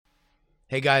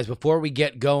Hey guys, before we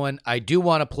get going, I do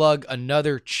want to plug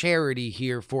another charity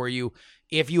here for you.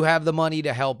 If you have the money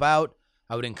to help out,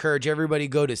 I would encourage everybody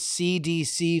to go to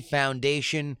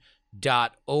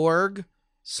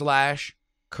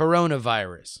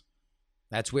cdcfoundation.org/coronavirus.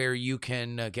 That's where you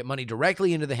can get money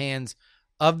directly into the hands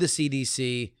of the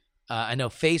CDC. I know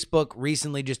Facebook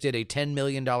recently just did a $10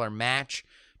 million match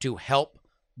to help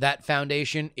that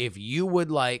foundation. If you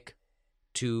would like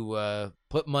to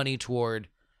put money toward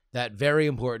that very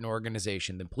important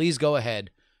organization, then please go ahead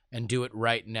and do it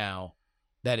right now.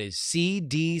 That is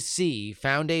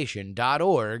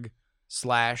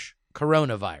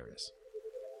cdcfoundation.org/coronavirus.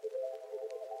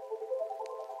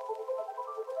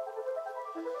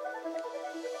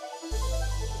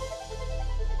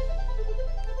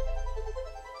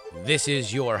 This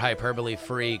is your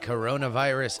hyperbole-free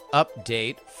coronavirus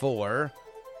update for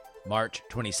March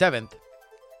 27th.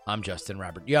 I'm Justin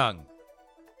Robert Young.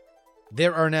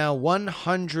 There are now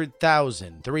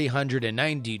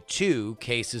 100,392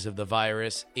 cases of the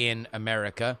virus in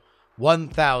America.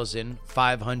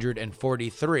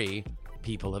 1,543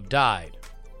 people have died.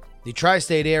 The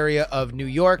tri-state area of New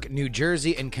York, New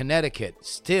Jersey, and Connecticut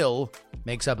still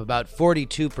makes up about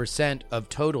 42% of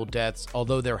total deaths,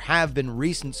 although there have been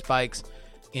recent spikes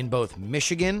in both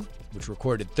Michigan, which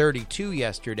recorded 32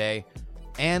 yesterday,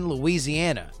 and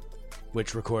Louisiana,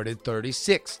 which recorded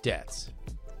 36 deaths.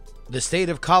 The state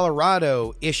of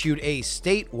Colorado issued a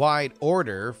statewide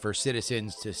order for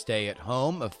citizens to stay at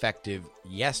home effective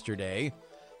yesterday,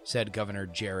 said Governor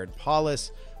Jared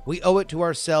Polis. We owe it to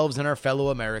ourselves and our fellow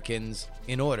Americans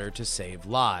in order to save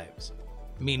lives.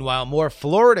 Meanwhile, more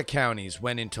Florida counties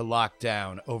went into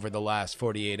lockdown over the last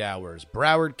 48 hours.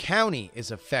 Broward County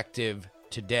is effective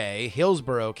today,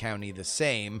 Hillsborough County the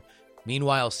same.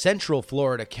 Meanwhile, Central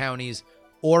Florida counties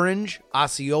Orange,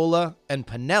 Osceola, and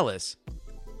Pinellas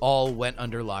all went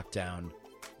under lockdown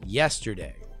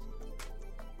yesterday.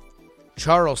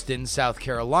 Charleston, South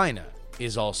Carolina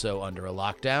is also under a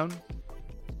lockdown,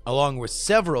 along with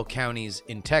several counties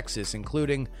in Texas,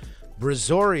 including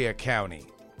Brazoria County,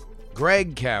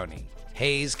 Gregg County,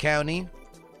 Hayes County,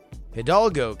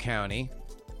 Hidalgo County,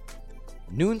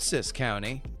 Nueces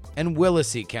County, and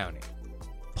Willacy County.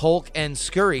 Polk and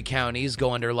Scurry counties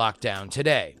go under lockdown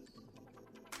today.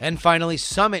 And finally,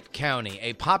 Summit County,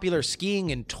 a popular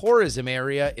skiing and tourism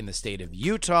area in the state of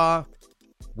Utah,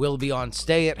 will be on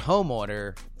stay-at-home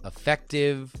order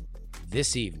effective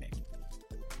this evening.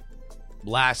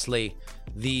 Lastly,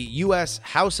 the U.S.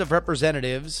 House of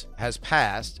Representatives has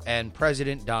passed, and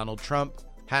President Donald Trump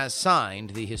has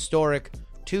signed the historic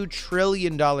 $2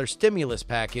 trillion stimulus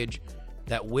package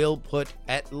that will put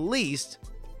at least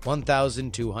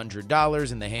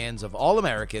 $1,200 in the hands of all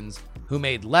Americans who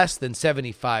made less than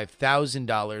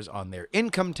 $75,000 on their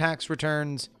income tax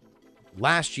returns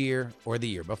last year or the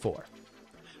year before.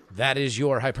 That is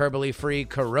your hyperbole-free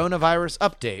coronavirus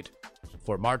update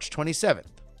for March 27th.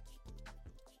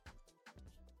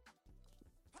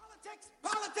 Politics,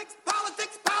 politics,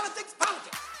 politics, politics,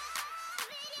 politics.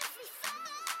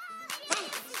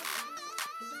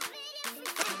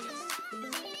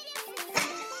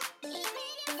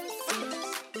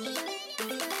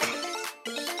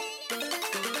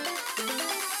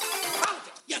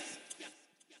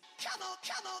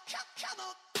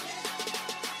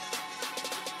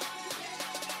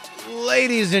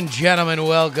 Ladies and gentlemen,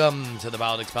 welcome to the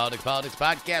Politics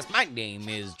Podcast. My name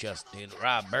is Justin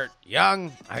Robert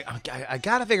Young. I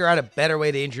got to figure out a better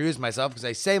way to introduce myself because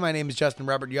I say my name is Justin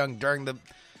Robert Young during the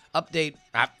update.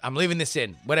 I'm leaving this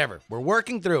in. Whatever. We're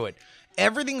working through it.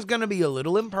 Everything's going to be a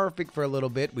little imperfect for a little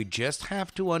bit. We just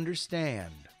have to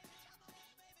understand.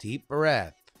 Deep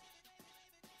breath.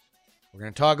 We're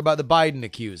going to talk about the Biden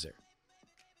accuser.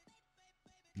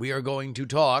 We are going to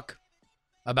talk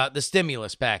about the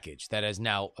stimulus package that has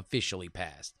now officially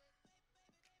passed.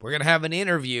 We're going to have an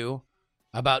interview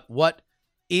about what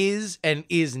is and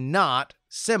is not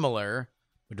similar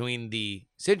between the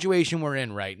situation we're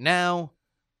in right now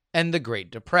and the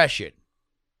Great Depression.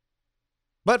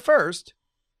 But first,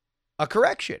 a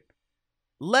correction.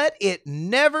 Let it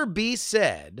never be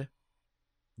said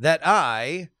that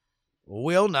I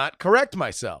will not correct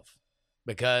myself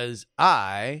because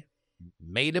I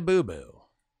made a boo-boo.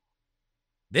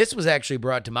 This was actually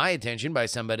brought to my attention by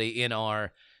somebody in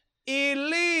our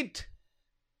elite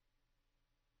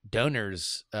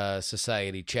donors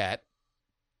society chat.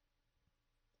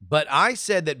 But I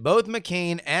said that both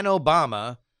McCain and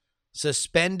Obama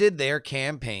suspended their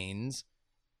campaigns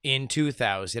in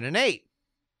 2008.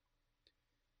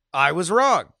 I was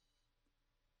wrong.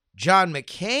 John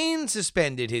McCain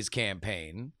suspended his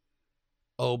campaign.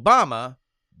 Obama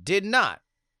did not.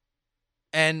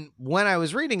 And when I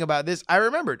was reading about this, I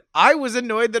remembered I was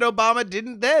annoyed that Obama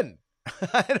didn't then.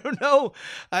 I don't know.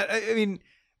 I mean,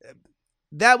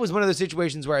 that was one of those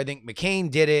situations where I think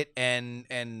McCain did it, and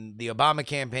the Obama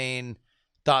campaign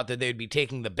thought that they'd be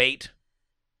taking the bait.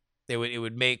 It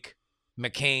would make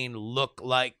McCain look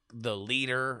like the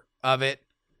leader of it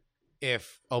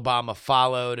if Obama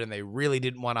followed, and they really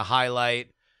didn't want to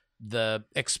highlight the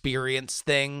experience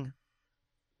thing.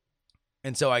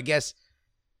 And so I guess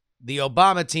the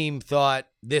Obama team thought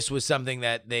this was something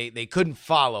that they couldn't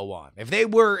follow on. If they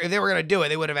were going to do it,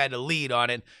 they would have had to lead on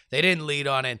it. They didn't lead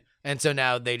on it, and so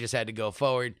now they just had to go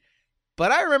forward.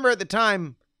 But I remember at the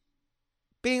time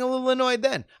being a little annoyed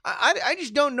then. I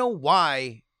just don't know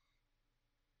why,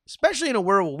 especially in a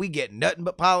world where we get nothing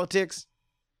but politics.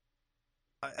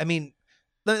 I mean,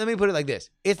 let me put it like this.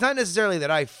 It's not necessarily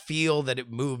that I feel that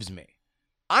it moves me.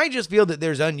 I just feel that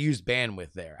there's unused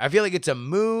bandwidth there. I feel like it's a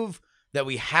move that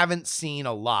we haven't seen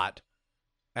a lot.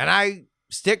 And I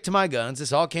stick to my guns.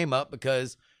 This all came up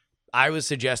because I was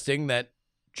suggesting that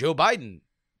Joe Biden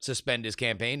suspend his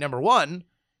campaign. Number one,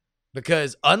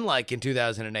 because unlike in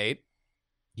 2008,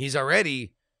 he's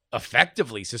already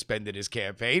effectively suspended his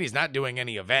campaign. He's not doing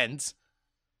any events,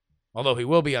 although he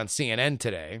will be on CNN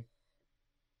today.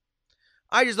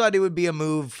 I just thought it would be a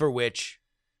move for which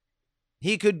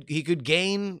he could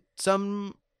gain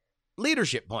some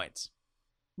leadership points.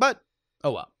 But,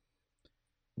 oh well.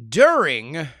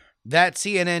 During that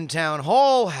CNN town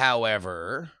hall,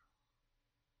 however,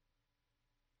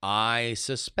 I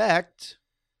suspect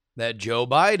that Joe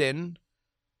Biden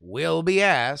will be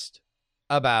asked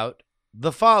about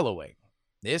the following.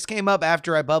 This came up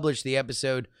after I published the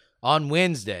episode on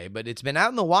Wednesday, but it's been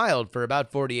out in the wild for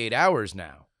about 48 hours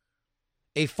now.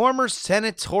 A former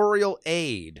senatorial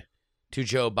aide to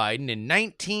Joe Biden in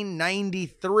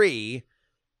 1993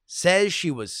 says she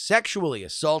was sexually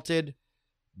assaulted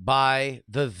by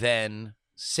the then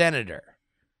senator.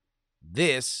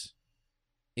 This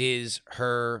is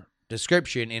her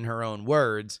description in her own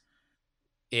words.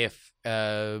 If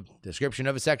a description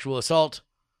of a sexual assault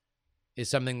is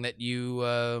something that you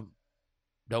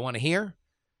don't want to hear,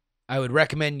 I would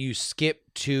recommend you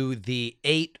skip to the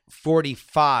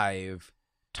 8:45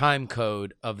 time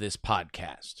code of this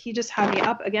podcast. He just had me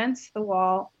up against the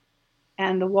wall,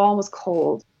 and the wall was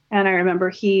cold. And I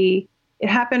remember it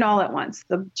happened all at once.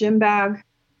 The gym bag,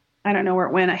 I don't know where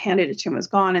it went. I handed it to him, it was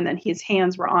gone. And then his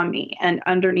hands were on me and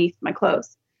underneath my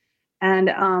clothes. And,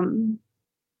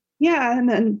 yeah. And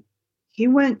then he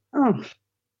went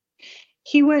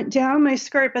down my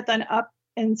skirt, but then up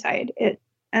inside it.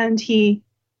 And he,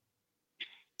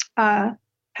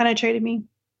 penetrated me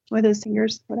with his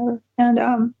fingers, whatever. And,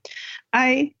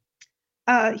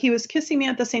 he was kissing me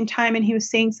at the same time, and he was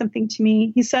saying something to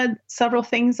me. He said several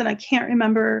things, and I can't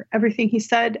remember everything he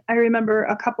said. I remember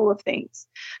a couple of things.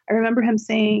 I remember him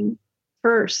saying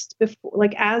first, before,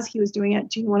 like as he was doing it,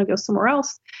 do you want to go somewhere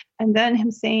else? And then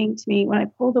him saying to me, when I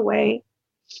pulled away,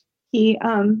 he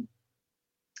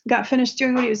got finished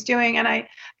doing what he was doing, and I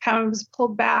kind of was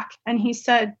pulled back. And he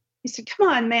said, come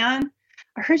on, man,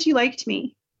 I heard you liked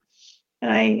me.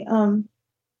 And I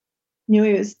knew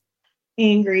he was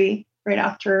angry. Right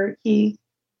after he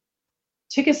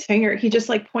took his finger, he just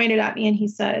pointed at me and he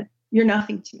said, "You're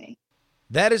nothing to me."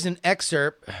 That is an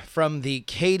excerpt from the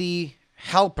Katie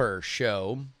Halper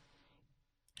show.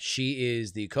 She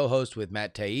is the co-host with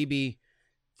Matt Taibbi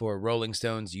for Rolling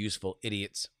Stone's Useful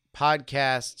Idiots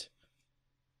podcast.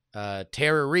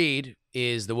 Tara Reid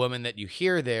is the woman that you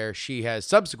hear there. She has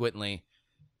subsequently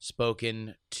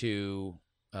spoken to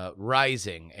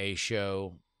Rising, a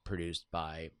show produced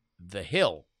by The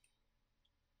Hill.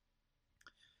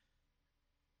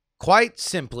 Quite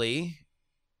simply,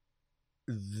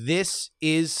 this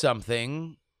is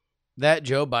something that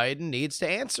Joe Biden needs to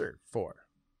answer for.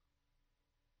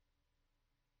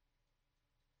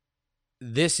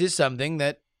 This is something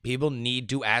that people need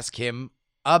to ask him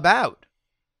about.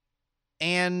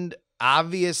 And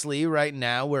obviously, right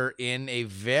now, we're in a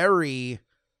very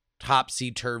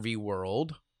topsy-turvy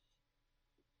world.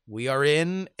 We are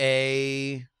in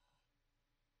a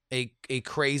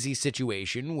crazy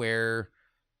situation where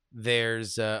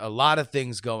there's a lot of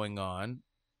things going on.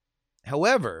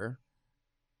 However,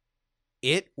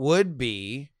 it would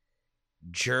be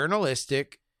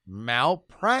journalistic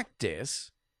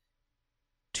malpractice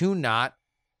to not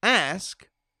ask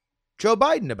Joe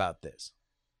Biden about this.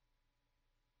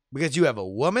 Because you have a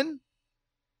woman,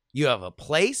 you have a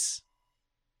place,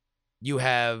 you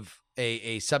have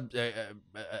a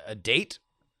date.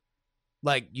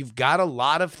 You've got a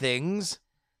lot of things.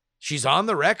 She's on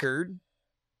the record.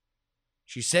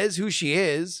 She says who she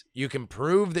is. You can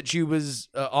prove that she was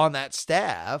on that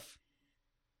staff.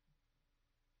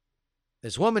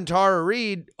 This woman, Tara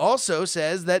Reid, also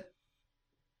says that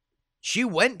she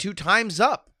went to Time's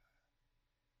Up,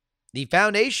 the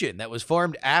foundation that was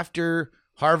formed after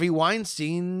Harvey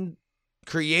Weinstein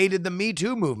created the Me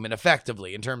Too movement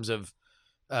effectively in terms of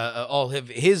all of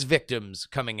his victims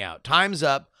coming out. Time's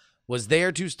Up was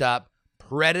there to stop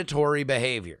predatory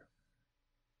behavior.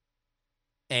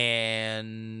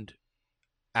 And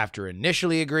after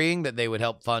initially agreeing that they would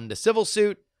help fund a civil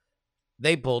suit,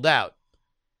 they pulled out.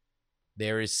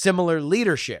 There is similar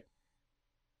leadership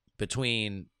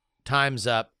between Time's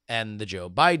Up and the Joe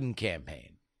Biden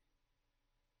campaign.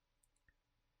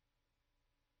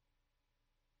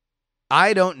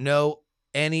 I don't know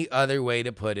any other way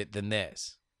to put it than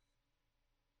this.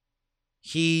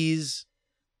 He's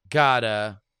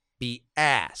gotta be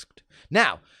asked.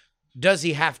 Now, does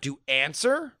he have to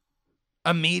answer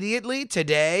immediately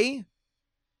today?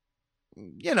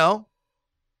 You know,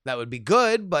 that would be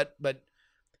good, but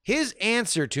his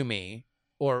answer to me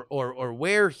or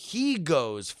where he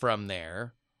goes from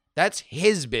there, that's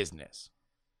his business.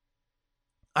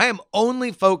 I am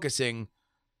only focusing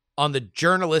on the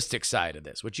journalistic side of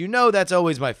this, which you know that's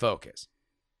always my focus.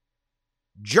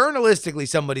 Journalistically,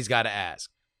 somebody's got to ask.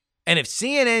 And if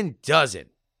CNN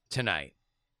doesn't tonight,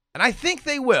 and I think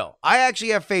they will, I actually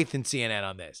have faith in CNN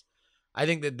on this. I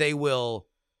think that they will,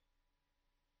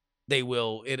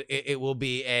 it will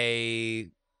be a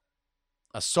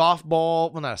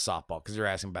softball, well, not a softball, because they're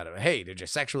asking about it. Hey, did you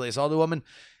sexually assault a woman?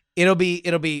 It'll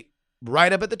be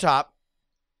right up at the top.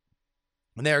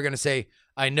 And they're going to say,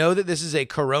 I know that this is a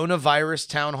coronavirus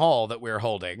town hall that we're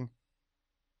holding,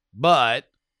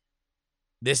 but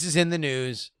this is in the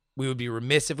news. We would be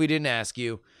remiss if we didn't ask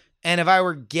you. And if I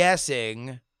were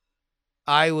guessing,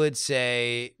 I would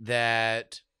say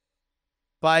that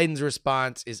Biden's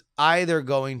response is either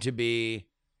going to be,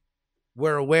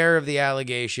 we're aware of the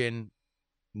allegation,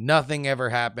 nothing ever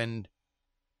happened,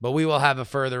 but we will have a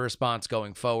further response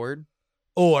going forward,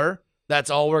 or that's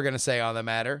all we're going to say on the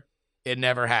matter. It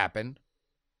never happened.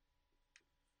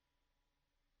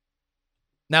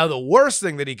 Now, the worst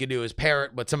thing that he could do is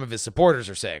parrot what some of his supporters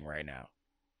are saying right now,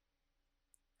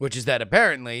 which is that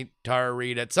apparently Tara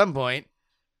Reid at some point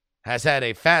has had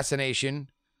a fascination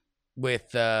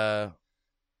with Russia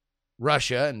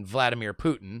and Vladimir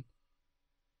Putin.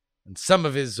 And some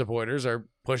of his supporters are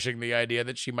pushing the idea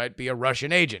that she might be a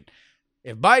Russian agent.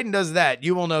 If Biden does that,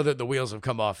 you will know that the wheels have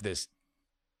come off this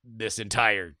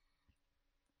entire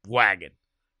wagon.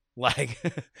 Like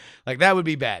that would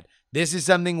be bad. This is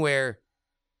something where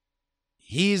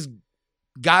he's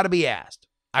got to be asked.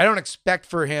 I don't expect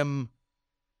for him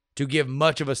to give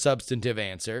much of a substantive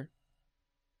answer.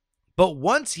 But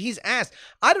once he's asked,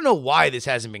 I don't know why this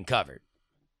hasn't been covered.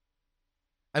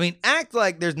 I mean, act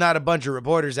like there's not a bunch of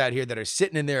reporters out here that are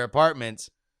sitting in their apartments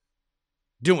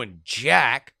doing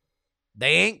jack.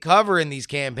 They ain't covering these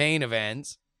campaign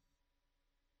events.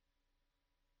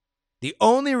 The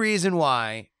only reason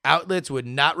why outlets would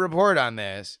not report on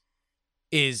this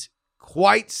is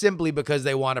quite simply because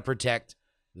they want to protect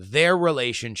their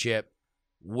relationship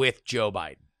with Joe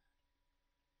Biden.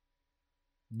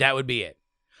 That would be it.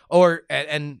 Or,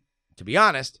 and to be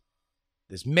honest,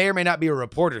 this may or may not be a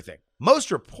reporter thing.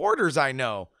 Most reporters I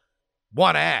know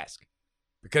want to ask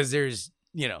because there's,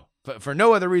 for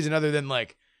no other reason other than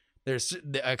like there's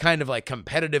a kind of like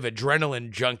competitive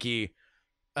adrenaline junkie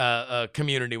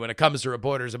community when it comes to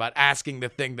reporters about asking the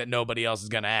thing that nobody else is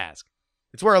going to ask.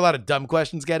 It's where a lot of dumb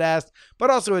questions get asked, but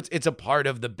also it's a part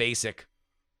of the basic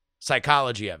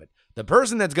psychology of it. The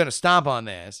person that's going to stomp on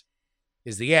this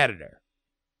is the editor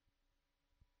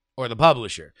or the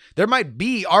publisher. There might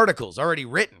be articles already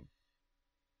written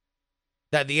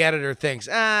that the editor thinks,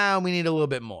 we need a little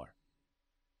bit more.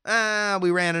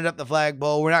 We ran it up the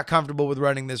flagpole. We're not comfortable with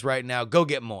running this right now. Go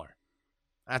get more.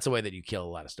 That's the way that you kill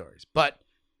a lot of stories. But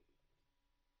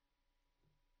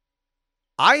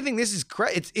I think this is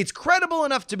it's credible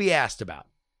enough to be asked about.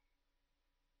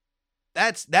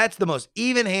 That's the most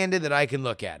even-handed that I can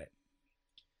look at it.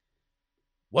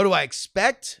 What do I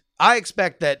expect? I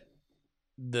expect that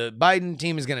the Biden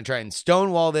team is going to try and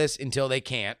stonewall this until they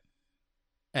can't.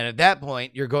 And at that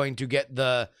point, you're going to get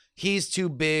he's too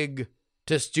big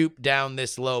to stoop down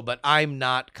this low, but I'm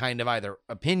not kind of either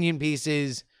opinion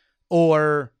pieces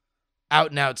or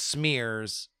out and out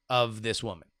smears of this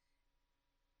woman.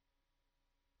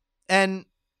 And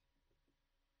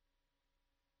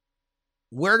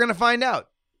we're going to find out.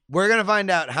 We're going to find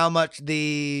out how much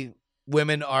the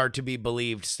women are to be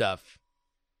believed stuff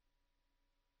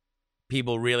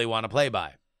people really want to play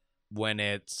by when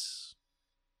it's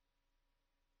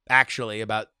actually,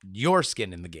 about your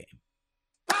skin in the game.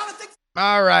 Politics.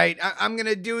 All right, I'm going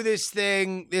to do this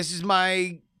thing. This is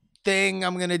my thing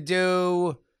I'm going to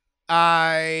do.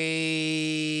 I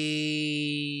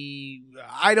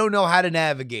don't know how to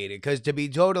navigate it, because to be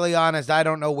totally honest, I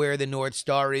don't know where the North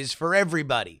Star is for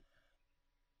everybody.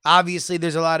 Obviously,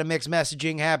 there's a lot of mixed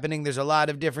messaging happening. There's a lot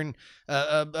of different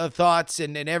thoughts,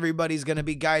 and everybody's going to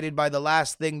be guided by the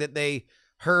last thing that they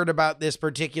heard about this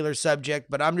particular subject.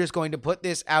 But I'm just going to put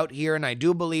this out here, and I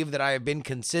do believe that I have been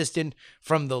consistent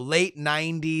from the late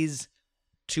 90s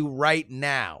to right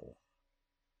now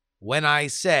when I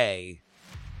say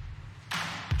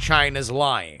China's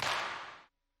lying.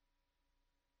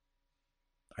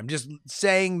 I'm just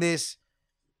saying this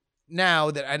now,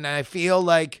 and I feel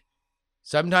like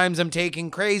sometimes I'm taking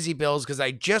crazy pills, because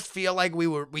I just feel like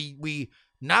we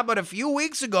not but a few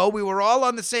weeks ago, we were all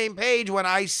on the same page when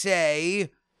I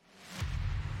say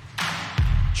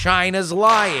China's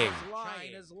lying.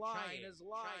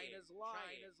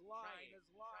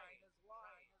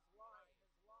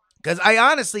 Because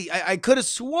I could have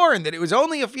sworn that it was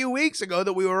only a few weeks ago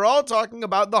that we were all talking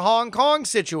about the Hong Kong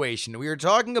situation. We were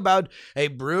talking about a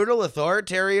brutal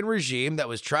authoritarian regime that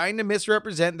was trying to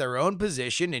misrepresent their own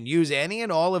position and use any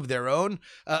and all of their own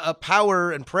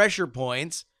power and pressure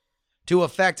points to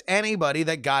affect anybody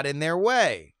that got in their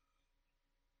way.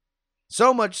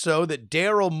 So much so that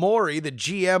Daryl Morey, the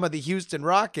GM of the Houston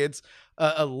Rockets,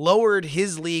 lowered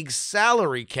his league's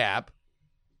salary cap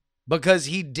because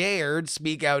he dared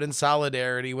speak out in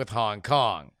solidarity with Hong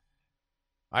Kong.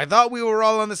 I thought we were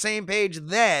all on the same page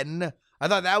then. I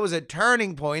thought that was a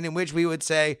turning point in which we would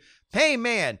say, hey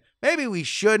man, maybe we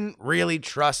shouldn't really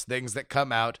trust things that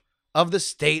come out of the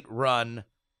state-run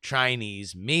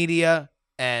Chinese media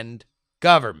and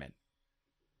government.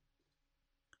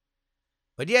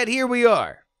 But yet here we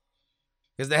are.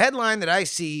 Because the headline that I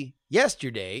see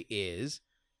yesterday is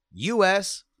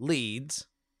U.S. leads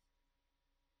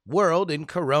world in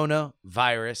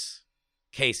coronavirus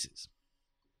cases.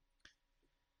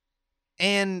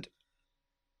 And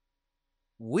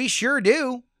we sure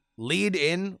do lead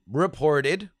in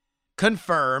reported,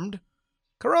 confirmed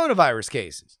coronavirus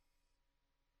cases.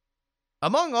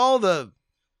 Among all the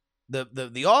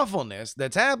awfulness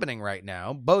that's happening right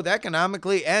now, both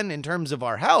economically and in terms of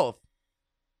our health,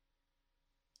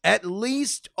 at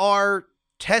least our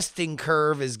testing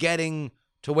curve is getting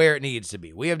to where it needs to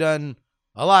be. We have done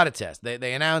a lot of tests.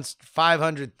 They announced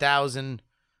 500,000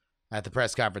 at the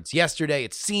press conference yesterday.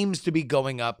 It seems to be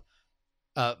going up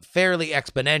fairly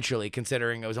exponentially,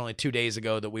 considering it was only 2 days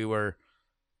ago that we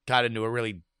got into a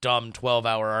really dumb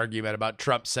 12-hour argument about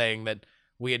Trump saying that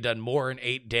we had done more in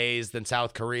 8 days than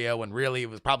South Korea, when really it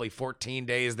was probably 14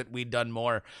 days that we'd done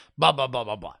more. Blah, blah, blah,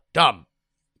 blah, blah. Dumb.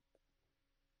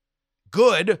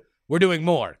 Good, we're doing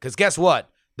more. Because guess what?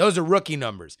 Those are rookie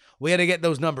numbers. We had to get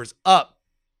those numbers up.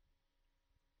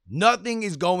 Nothing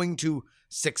is going to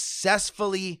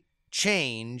successfully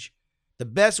change. The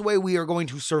best way we are going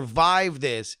to survive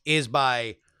this is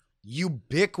by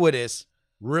ubiquitous,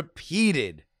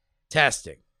 repeated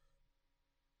testing.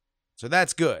 So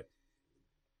that's good.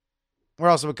 We're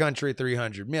also a country of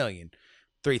 300 million,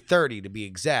 330 to be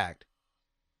exact.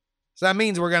 So that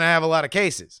means we're going to have a lot of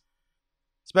cases,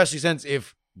 especially since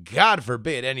if, God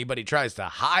forbid, anybody tries to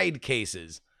hide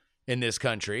cases in this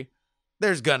country,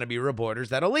 there's going to be reporters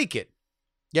that'll leak it.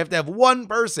 You have to have one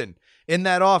person in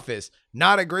that office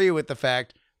not agree with the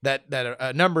fact that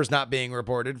a number's not being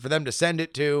reported for them to send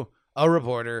it to a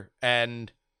reporter,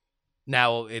 and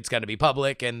now it's going to be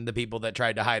public, and the people that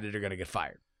tried to hide it are going to get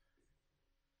fired.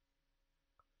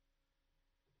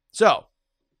 So,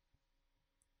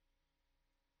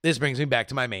 this brings me back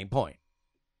to my main point.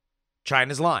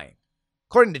 China's lying.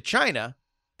 According to China,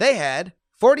 they had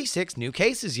 46 new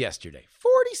cases yesterday.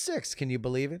 46, can you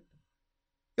believe it?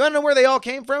 You want to know where they all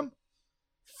came from?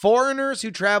 Foreigners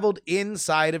who traveled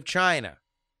inside of China.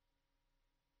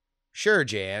 Sure,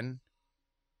 Jan.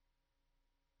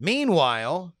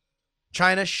 Meanwhile,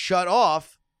 China shut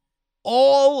off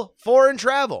all foreign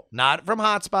travel, not from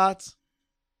hotspots,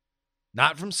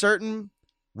 not from certain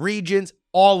regions,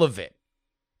 all of it.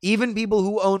 Even people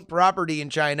who own property in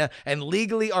China and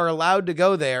legally are allowed to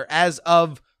go there as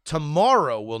of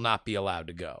tomorrow will not be allowed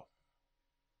to go.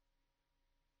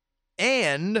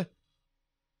 And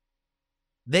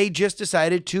they just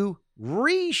decided to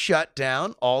re-shut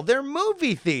down all their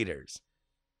movie theaters.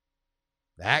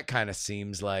 That kind of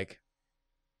seems like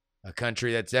a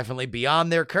country that's definitely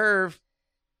beyond their curve.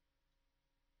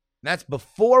 That's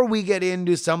before we get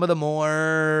into some of the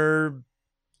more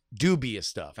dubious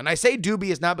stuff. And I say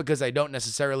dubious not because I don't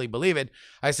necessarily believe it.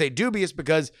 I say dubious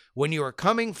because when you are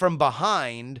coming from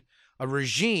behind a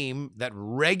regime that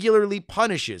regularly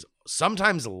punishes,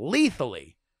 sometimes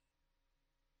lethally,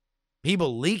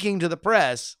 people leaking to the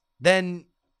press, then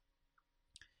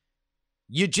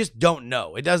you just don't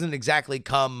know. It doesn't exactly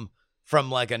come from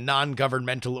like a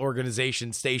non-governmental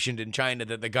organization stationed in China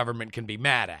that the government can be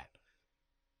mad at.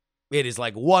 It is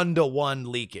like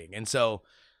one-to-one leaking. And so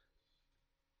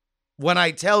when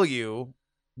I tell you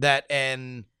that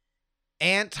an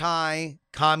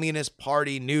anti-Communist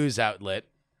Party news outlet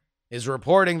is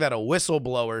reporting that a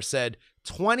whistleblower said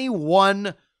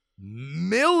 21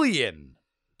 million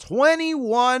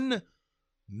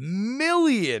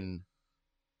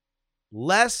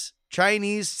less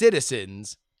Chinese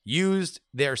citizens used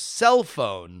their cell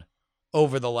phone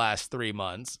over the last 3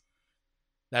 months.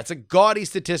 That's a gaudy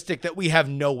statistic that we have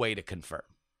no way to confirm.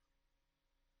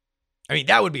 I mean,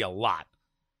 that would be a lot.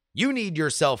 You need your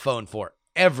cell phone for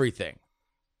everything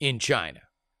in China.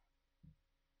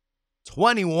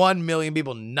 21 million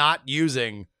people not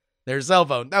using their cell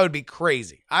phone. That would be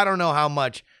crazy. I don't know how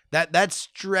much that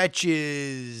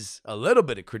stretches a little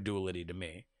bit of credulity to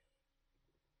me.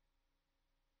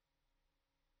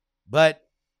 But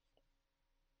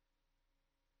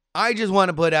I just want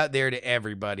to put out there to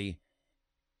everybody,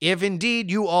 if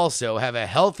indeed you also have a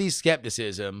healthy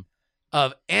skepticism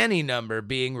of any number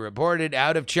being reported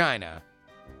out of China,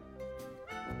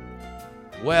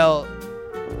 well,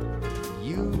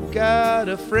 you've got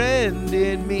a friend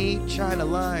in me, China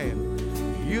Lion.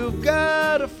 You've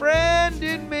got a friend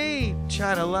in me,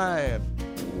 China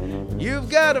Lion. You've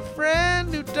got a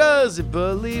friend who doesn't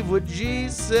believe what G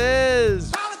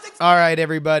says. All right,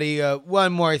 everybody,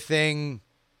 one more thing.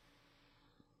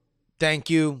 Thank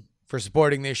you for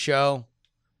supporting this show.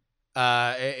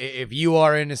 If you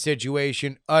are in a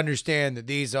situation, understand that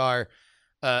these are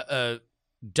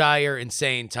dire,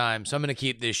 insane times. So I'm going to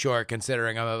keep this short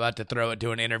considering I'm about to throw it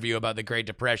to an interview about the Great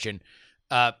Depression.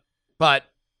 But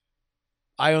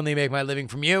I only make my living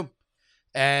from you,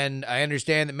 and I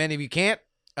understand that many of you can't.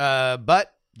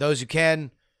 But those who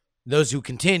can, those who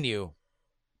continue,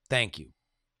 thank you.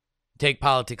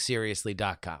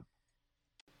 TakePoliticsSeriously.com.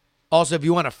 Also, if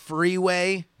you want a free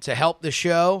way to help the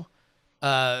show,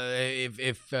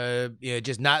 if you're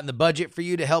just not in the budget for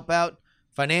you to help out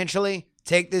financially,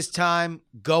 take this time,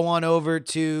 go on over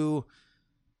to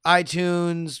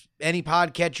iTunes, any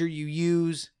podcatcher you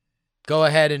use, go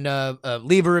ahead and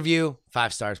leave a review,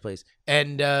 5 stars, please.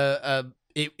 And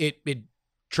it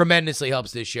tremendously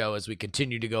helps this show as we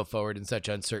continue to go forward in such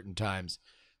uncertain times.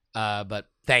 But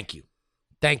thank you.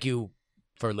 Thank you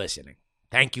for listening.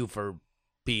 Thank you for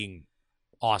being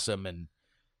awesome, and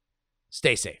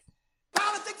stay safe.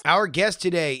 Our guest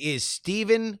today is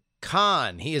Stephen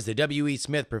Kahn. He is the W.E.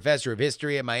 Smith Professor of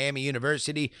History at Miami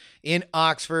University in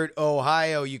Oxford,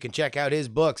 Ohio. You can check out his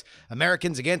books,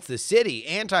 Americans Against the City,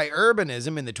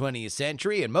 Anti-Urbanism in the 20th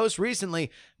Century, and most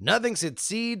recently, Nothing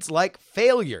Succeeds Like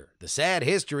Failure, The Sad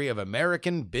History of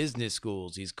American Business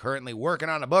Schools. He's currently working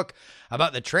on a book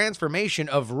about the transformation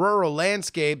of rural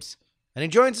landscapes, and he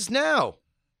joins us now.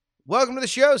 Welcome to the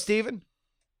show, Stephen.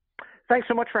 Thanks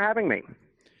so much for having me.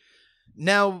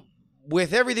 Now,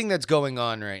 with everything that's going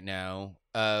on right now,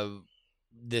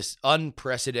 this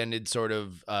unprecedented sort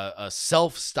of a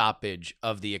self-stoppage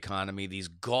of the economy, these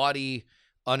gaudy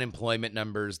unemployment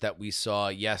numbers that we saw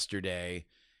yesterday,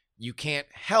 you can't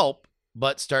help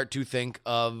but start to think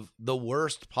of the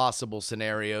worst possible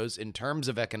scenarios in terms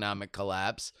of economic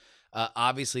collapse.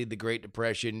 Obviously, the Great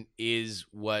Depression is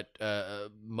what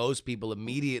most people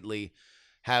immediately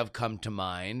have come to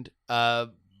mind.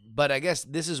 But I guess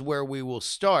this is where we will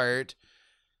start.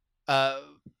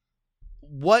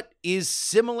 What is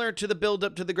similar to the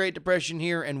buildup to the Great Depression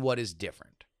here, and what is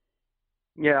different?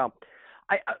 Yeah.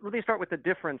 Let me start with the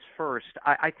difference first.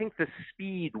 I think the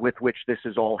speed with which this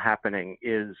is all happening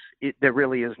there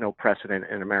really is no precedent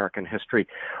in American history.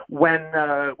 When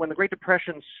the Great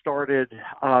Depression started,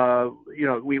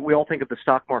 we all think of the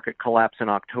stock market collapse in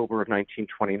October of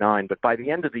 1929, but by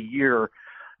the end of the year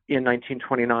in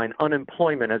 1929,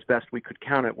 unemployment, as best we could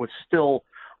count it, was still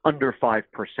under 5%.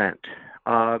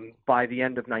 By the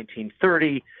end of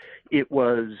 1930, it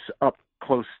was up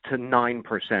close to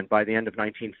 9%. By the end of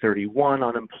 1931,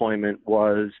 unemployment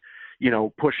was,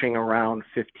 pushing around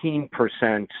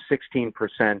 15%,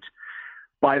 16%.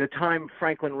 By the time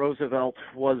Franklin Roosevelt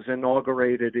was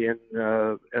inaugurated in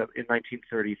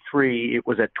 1933, it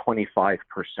was at 25%.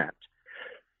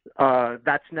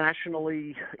 That's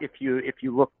nationally. If you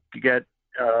look at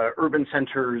urban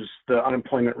centers, the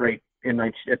unemployment rate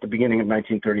at the beginning of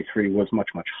 1933 was much,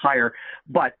 much higher.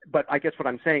 But I guess what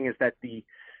I'm saying is that the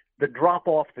the drop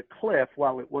off the cliff,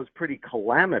 while it was pretty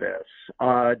calamitous,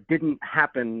 didn't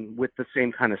happen with the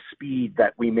same kind of speed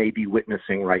that we may be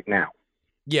witnessing right now.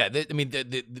 Yeah,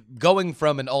 the going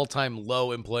from an all-time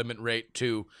low employment rate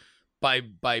to by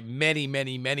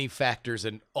many factors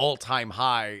an all-time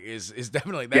high is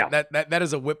definitely that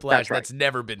is a whiplash that's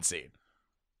never been seen.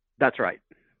 That's right.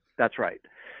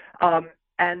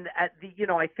 And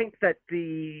I think that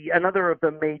another of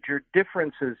the major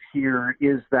differences here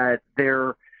is that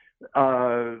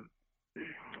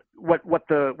what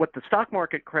the stock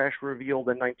market crash revealed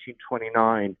in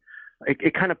 1929,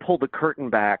 it kind of pulled the curtain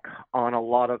back on a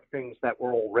lot of things that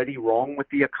were already wrong with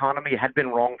the economy. It had been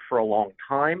wrong for a long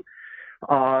time,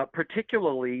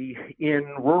 particularly in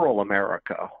rural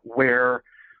America, where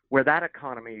that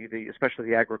economy, especially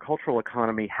the agricultural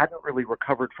economy, hadn't really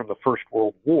recovered from the First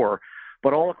World War.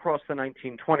 But all across the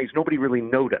 1920s, nobody really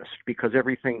noticed because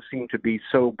everything seemed to be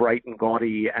so bright and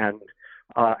gaudy and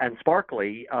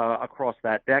sparkly across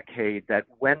that decade that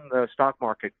when the stock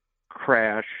market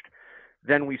crashed,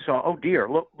 then we saw, oh dear,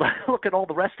 look at all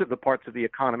the rest of the parts of the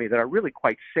economy that are really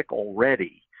quite sick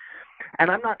already. And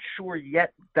I'm not sure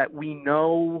yet that we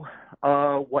know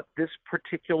what this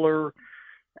particular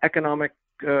economic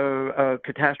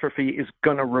catastrophe is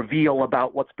going to reveal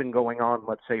about what's been going on,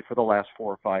 let's say, for the last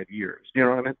 4 or 5 years. You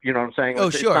know what I mean? You know what I'm saying? Oh,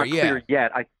 it's sure, not yeah. clear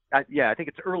yet. I think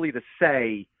it's early to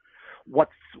say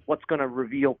what's going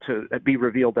to be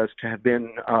revealed as to have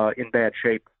been in bad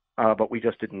shape, but we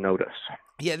just didn't notice.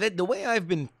 Yeah, the way I've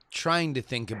been trying to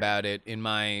think about it in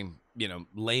my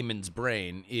layman's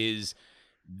brain is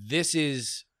this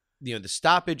is. The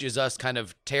stoppage is us kind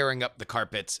of tearing up the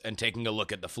carpets and taking a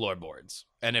look at the floorboards.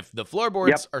 And if the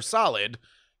floorboards are solid,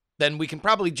 then we can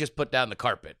probably just put down the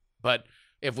carpet. But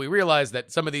if we realize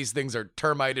that some of these things are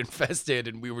termite infested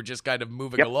and we were just kind of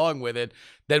moving along with it,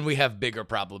 then we have bigger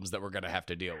problems that we're going to have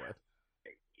to deal with.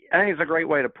 I think it's a great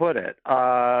way to put it.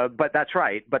 But that's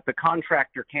right. But the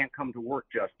contractor can't come to work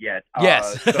just yet.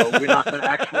 Yes. So we're not going to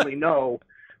actually know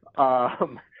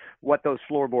what those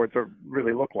floorboards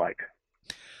really look like.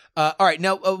 All right.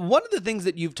 Now, one of the things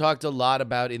that you've talked a lot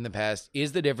about in the past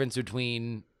is the difference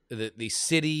between the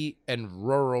city and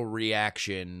rural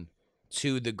reaction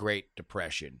to the Great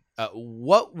Depression.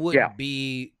 What would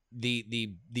be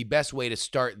the best way to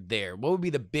start there? What would be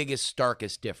the biggest,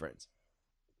 starkest difference?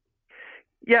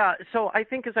 Yeah. So I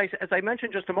think, as I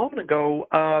mentioned just a moment ago,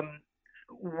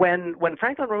 when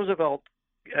Franklin Roosevelt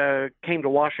came to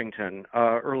Washington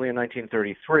early in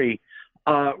 1933.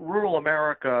 Rural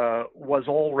America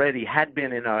had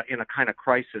been in a kind of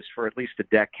crisis for at least a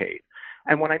decade.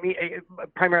 And when I mean,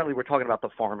 primarily we're talking about the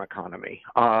farm economy.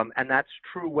 And that's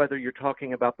true whether you're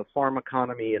talking about the farm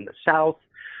economy in the South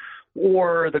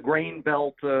or the grain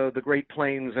belt, the Great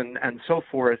Plains and so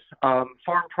forth.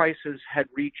 Farm prices had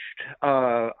reached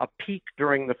a peak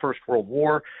during the First World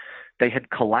War. They had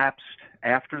collapsed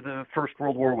after the First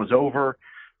World War was over.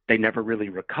 They never really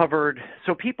recovered.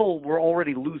 So people were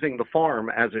already losing the farm,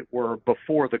 as it were,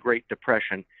 before the Great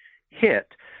Depression hit.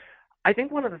 I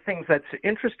think one of the things that's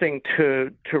interesting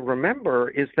to remember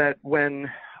is that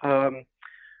when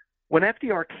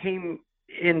FDR came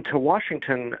into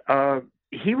Washington,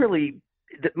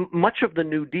 much of the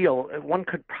New Deal, one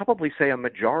could probably say a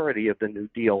majority of the New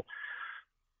Deal,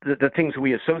 the things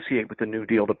we associate with the New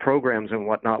Deal, the programs and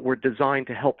whatnot, were designed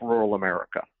to help rural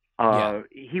America.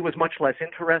 He was much less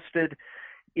interested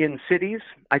in cities.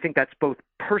 I think that's both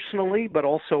personally, but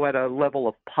also at a level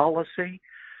of policy.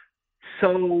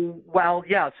 So while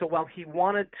he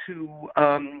wanted to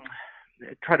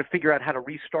try to figure out how to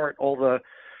restart all the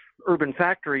urban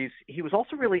factories, he was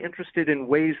also really interested in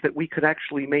ways that we could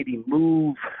actually maybe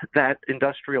move that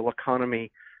industrial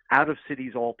economy out of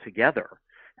cities altogether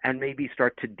and maybe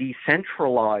start to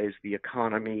decentralize the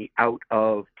economy out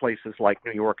of places like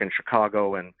New York and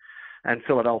Chicago and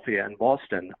Philadelphia and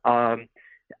Boston.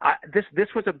 This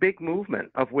was a big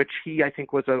movement of which he, I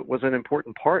think, was an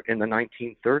important part in the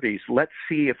 1930s. Let's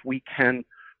see if we can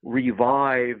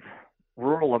revive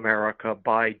rural America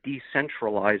by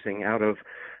decentralizing out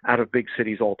of big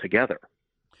cities altogether.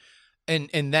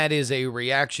 And that is a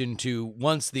reaction to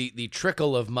once the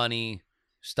trickle of money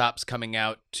stops coming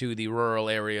out to the rural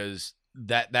areas,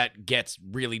 that gets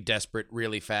really desperate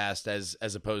really fast as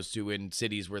opposed to in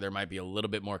cities where there might be a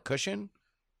little bit more cushion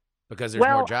because there's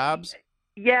more jobs.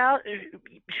 Yeah,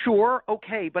 sure.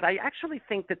 Okay. But I actually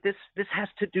think that this has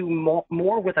to do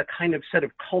more with a kind of set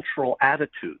of cultural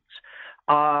attitudes.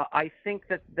 I think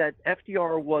that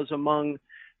FDR was among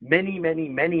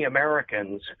many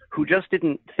Americans who just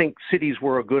didn't think cities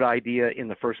were a good idea in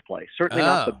the first place. Certainly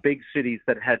not the big cities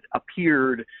that had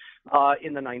appeared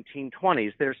in the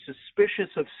 1920s. They're suspicious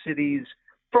of cities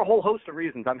for a whole host of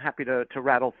reasons. I'm happy to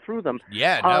rattle through them.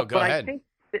 Yeah, no, go but ahead. I think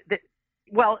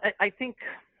I think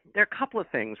there are a couple of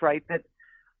things, right? That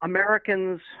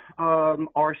Americans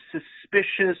are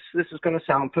suspicious. This is going to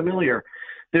sound familiar.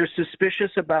 They're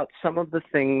suspicious about some of the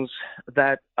things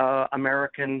that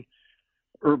American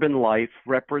urban life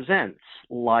represents,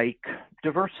 like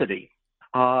diversity,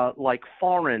 like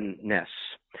foreignness.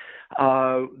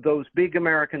 Those big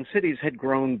American cities had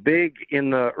grown big in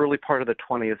the early part of the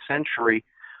 20th century,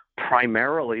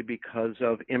 primarily because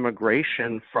of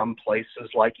immigration from places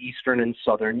like Eastern and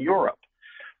Southern Europe.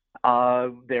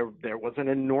 There was an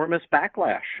enormous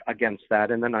backlash against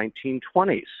that in the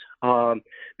 1920s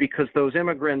because those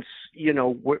immigrants,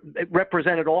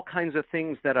 represented all kinds of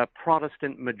things that a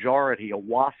Protestant majority, a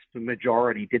WASP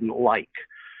majority, didn't like.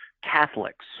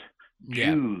 Catholics,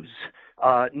 Jews,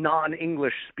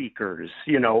 non-English speakers,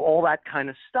 all that kind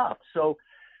of stuff. So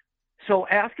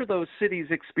after those cities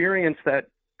experienced that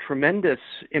tremendous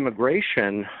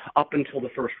immigration up until the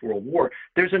First World War,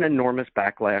 there's an enormous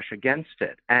backlash against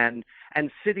it. And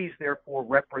cities, therefore,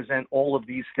 represent all of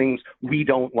these things we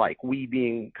don't like, we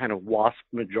being kind of WASP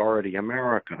majority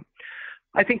America.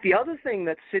 I think the other thing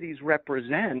that cities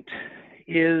represent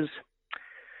is,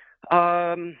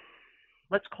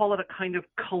 let's call it a kind of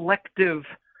collective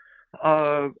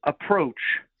approach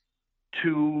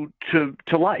to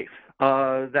life.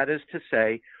 That is to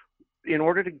say, in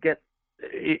order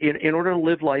to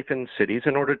live life in cities,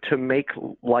 in order to make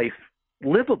life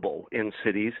livable in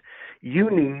cities, you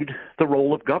need the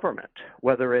role of government,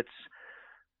 whether it's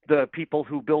the people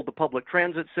who build the public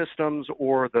transit systems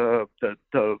or the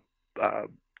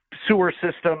sewer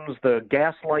systems, the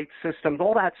gas light systems,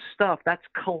 all that stuff. That's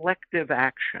collective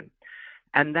action.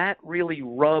 And that really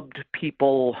rubbed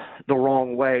people the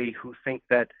wrong way who think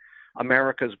that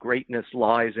America's greatness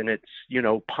lies in its,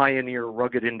 pioneer,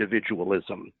 rugged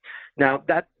individualism. Now,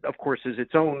 that, of course, is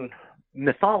its own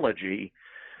mythology.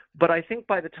 But I think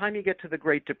by the time you get to the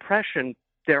Great Depression,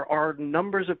 there are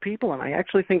numbers of people, and I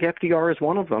actually think FDR is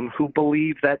one of them, who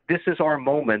believe that this is our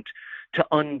moment to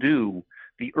undo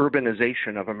the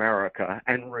urbanization of America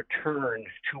and return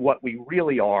to what we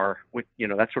really are with,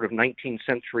 that sort of 19th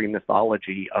century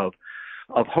mythology of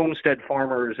homestead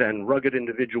farmers and rugged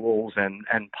individuals and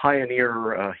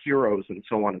pioneer heroes and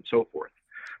so on and so forth.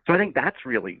 So I think that's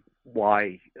really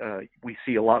why we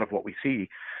see a lot of what we see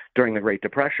during the Great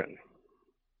Depression.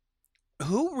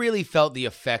 Who really felt the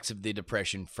effects of the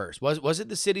Depression first? Was it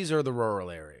the cities or the rural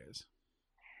areas?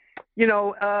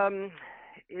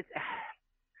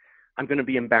 I'm going to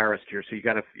be embarrassed here, so you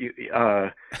got to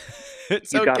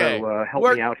it's okay. Got to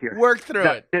help me out here. Work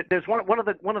through it. There's one of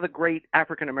the great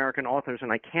African American authors,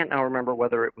 and I can't now remember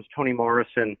whether it was Toni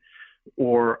Morrison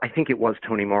or I think it was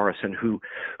Toni Morrison who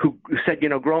said,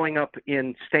 growing up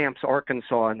in Stamps,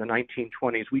 Arkansas in the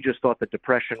 1920s, we just thought the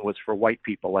Depression was for white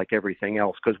people like everything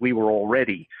else because we were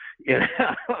already in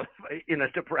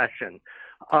a depression.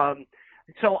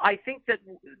 So I think that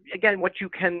again, what you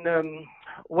can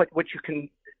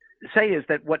say is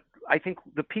that what I think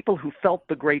the people who felt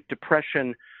the Great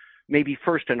Depression maybe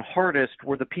first and hardest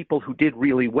were the people who did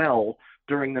really well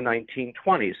during the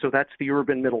 1920s. So that's the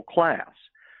urban middle class.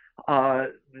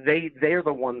 They're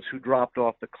the ones who dropped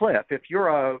off the cliff. If you're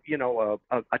a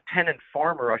tenant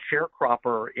farmer, a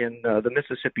sharecropper in the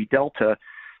Mississippi Delta,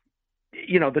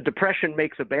 the Depression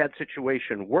makes a bad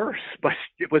situation worse, but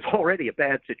it was already a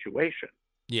bad situation.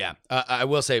 Yeah, I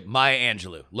will say Maya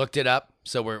Angelou. Looked it up,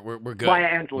 so we're good. Maya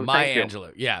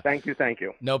Angelou. Yeah. Thank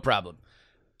you. No problem.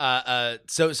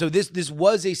 So this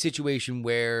was a situation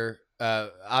where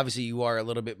obviously you are a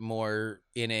little bit more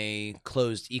in a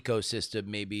closed ecosystem,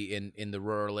 maybe in the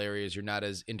rural areas. You're not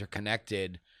as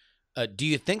interconnected. Do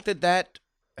you think that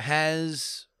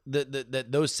has that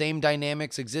those same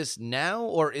dynamics exist now,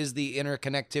 or is the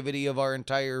interconnectivity of our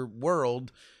entire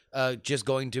world just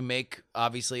going to make,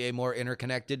 obviously, a more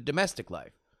interconnected domestic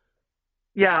life?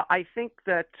 Yeah, I think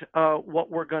that what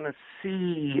we're going to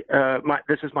see,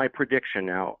 this is my prediction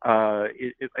now,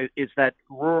 is that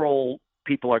rural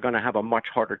people are going to have a much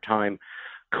harder time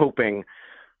coping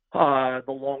the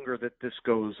longer that this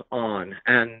goes on,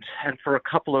 and for a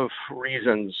couple of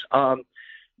reasons. So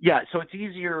it's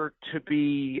easier to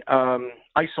be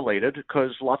isolated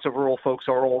because lots of rural folks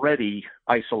are already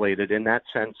isolated. In that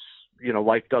sense,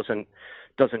 life doesn't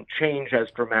change as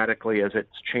dramatically as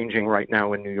it's changing right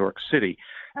now in New York City.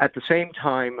 At the same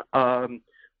time,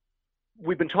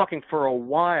 we've been talking for a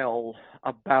while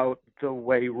about the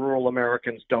way rural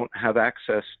Americans don't have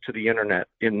access to the internet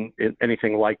in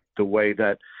anything like the way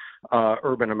that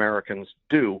urban Americans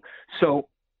do. So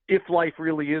if life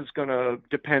really is going to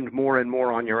depend more and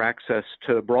more on your access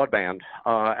to broadband,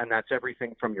 and that's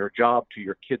everything from your job to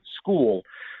your kid's school,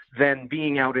 then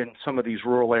being out in some of these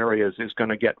rural areas is going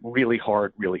to get really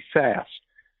hard really fast.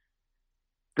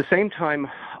 At the same time,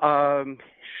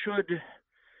 should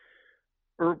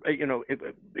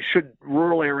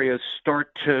rural areas start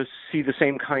to see the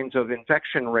same kinds of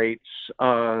infection rates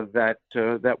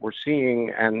that we're seeing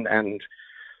and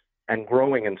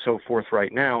growing and so forth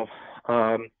right now,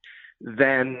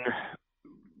 then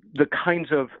the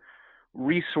kinds of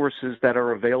resources that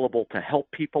are available to help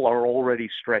people are already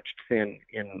stretched thin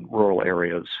in rural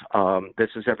areas. This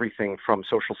is everything from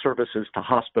social services to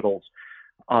hospitals.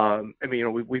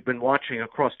 We've been watching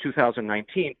across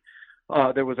 2019.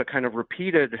 There was a kind of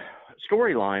repeated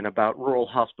storyline about rural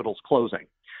hospitals closing,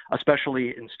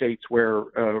 especially in states where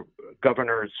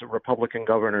Republican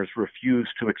governors refuse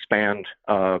to expand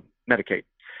Medicaid.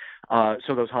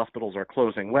 So those hospitals are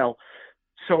closing. Well,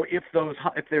 so if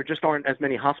there just aren't as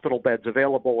many hospital beds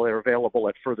available, they're available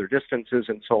at further distances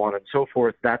and so on and so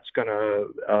forth, that's gonna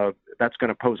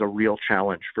pose a real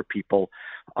challenge for people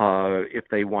if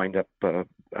they wind up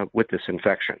with this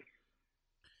infection.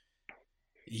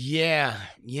 Yeah,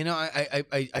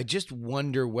 I just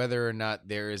wonder whether or not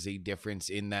there is a difference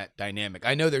in that dynamic.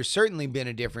 I know there's certainly been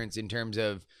a difference in terms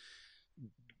of,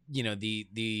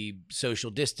 the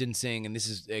social distancing, and this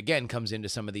is again comes into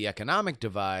some of the economic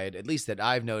divide, at least that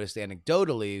I've noticed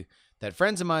anecdotally, that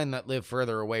friends of mine that live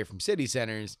further away from city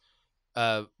centers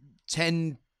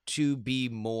tend to be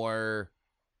more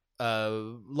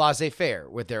laissez-faire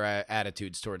with their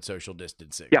attitudes towards social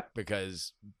distancing. Yeah,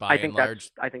 because by and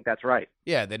large, I think that's right.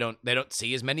 Yeah, they don't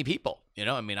see as many people.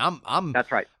 I'm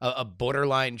that's right. A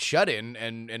borderline shut-in,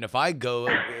 and if I go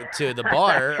to the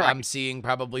bar, right, I'm seeing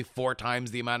probably 4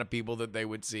 times the amount of people that they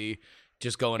would see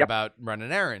just going about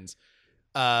running errands.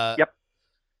 Yep.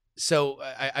 So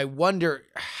I wonder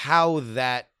how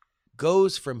that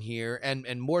goes from here,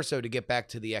 and more so to get back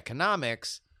to the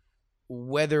economics,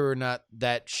 whether or not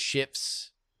that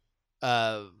shifts,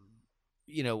 maybe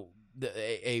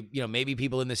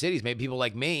people in the cities, maybe people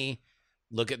like me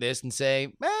look at this and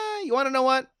say, you want to know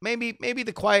what? Maybe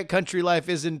the quiet country life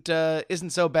isn't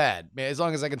so bad, as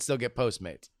long as I can still get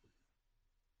Postmates.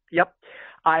 Yep.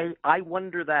 I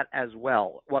wonder that as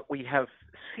well. What we have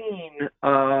seen,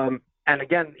 and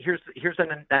again, here's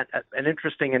an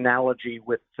interesting analogy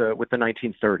with the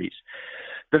 1930s.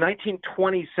 The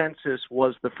 1920 census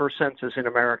was the first census in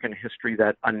American history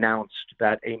that announced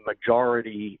that a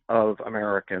majority of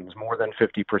Americans, more than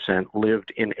 50%,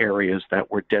 lived in areas that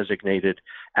were designated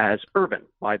as urban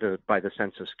by the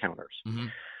census counters. Mm-hmm.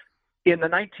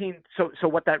 So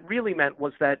what that really meant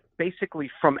was that basically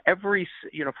from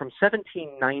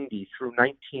 1790 through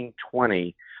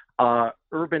 1920,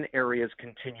 urban areas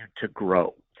continued to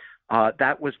grow.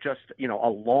 That was just, a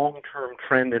long-term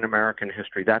trend in American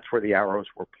history. That's where the arrows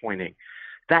were pointing.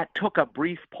 That took a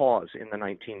brief pause in the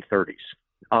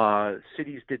 1930s.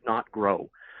 Cities did not grow.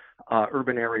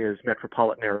 Urban areas,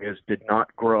 metropolitan areas did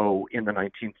not grow in the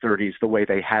 1930s the way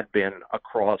they had been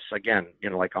across, again,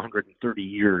 like 130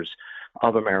 years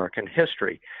of American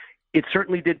history. It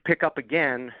certainly did pick up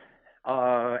again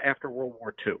after World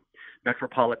War II.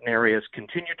 Metropolitan areas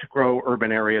continued to grow.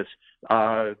 Urban areas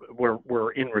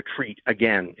were in retreat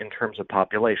again in terms of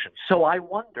population. So I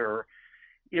wonder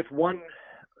if one,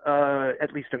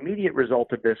 at least immediate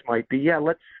result of this might be,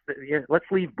 let's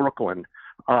leave Brooklyn.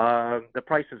 The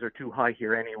prices are too high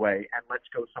here anyway, and let's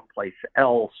go someplace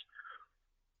else.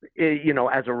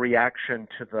 As a reaction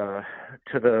to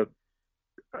the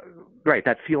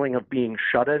that feeling of being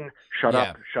shut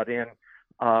up, shut in,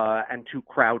 and too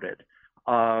crowded.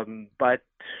 But,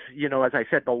 as I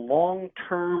said, the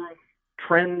long-term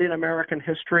trend in American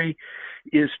history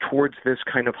is towards this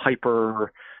kind of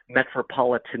hyper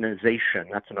metropolitanization,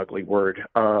 that's an ugly word,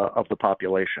 of the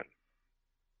population.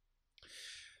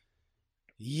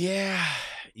 Yeah.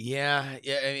 I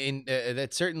mean,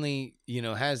 that certainly,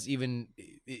 has even,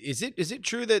 is it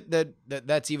true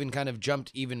that's even kind of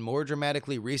jumped even more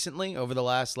dramatically recently over the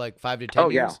last 5 to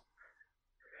 10 years? Yeah.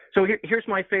 So here's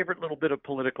my favorite little bit of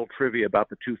political trivia about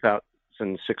the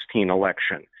 2016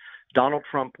 election. Donald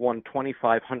Trump won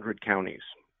 2,500 counties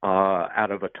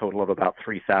out of a total of about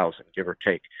 3,000, give or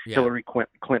take. Yeah. Hillary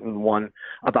Clinton won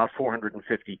about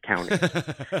 450 counties.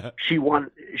 She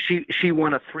won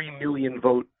a 3 million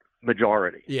vote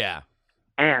majority. Yeah.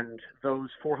 And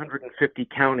those 450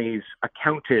 counties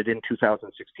accounted in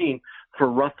 2016 for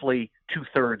roughly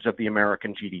 2/3 of the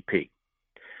American GDP.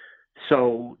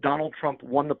 So Donald Trump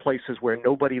won the places where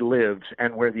nobody lives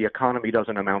and where the economy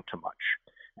doesn't amount to much.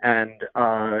 And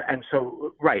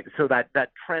so right, so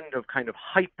that trend of kind of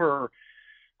hyper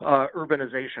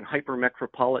urbanization, hyper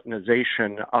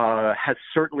metropolitanization has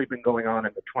certainly been going on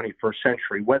in the 21st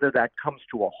century. Whether that comes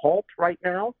to a halt right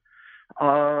now,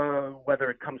 whether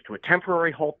it comes to a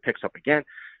temporary halt, picks up again.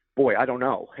 Boy, I don't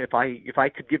know. If I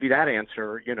could give you that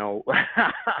answer,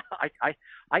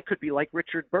 I could be like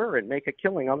Richard Burr and make a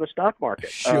killing on the stock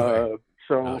market. Sure.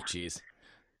 Oh, geez.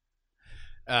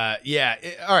 Yeah.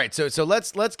 All right. So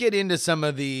let's get into some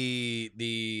of the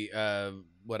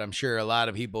what I'm sure a lot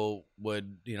of people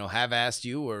would have asked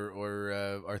you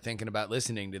or are thinking about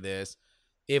listening to this.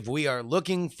 If we are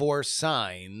looking for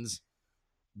signs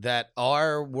that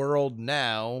our world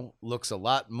now looks a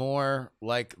lot more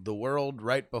like the world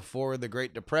right before the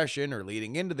Great Depression or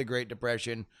leading into the Great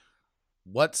Depression,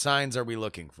 what signs are we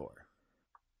looking for?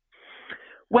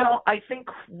 Well, I think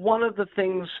one of the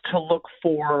things to look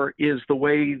for is the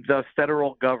way the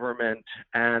federal government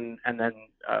and then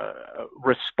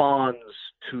responds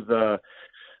to the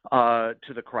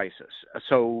crisis.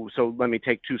 So let me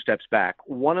take two steps back.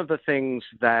 One of the things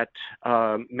that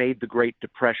made the Great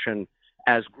Depression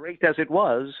as great as it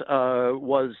was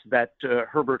that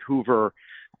Herbert Hoover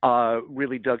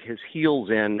really dug his heels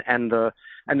in, and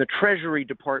the Treasury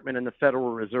Department and the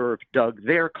Federal Reserve dug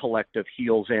their collective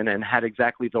heels in and had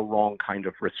exactly the wrong kind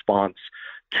of response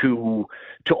to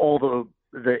all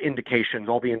the indications,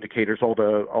 all the indicators, all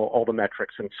the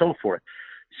metrics, and so forth.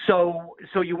 So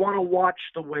you want to watch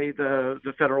the way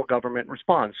the federal government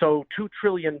responds. So $2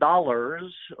 trillion,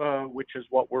 which is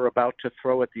what we're about to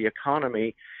throw at the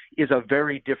economy, is a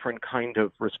very different kind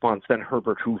of response than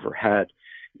Herbert Hoover had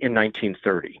in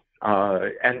 1930.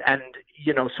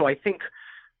 So I think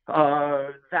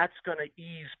that's going to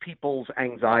ease people's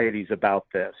anxieties about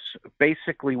this.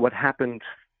 Basically, what happened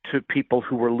to people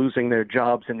who were losing their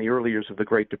jobs in the early years of the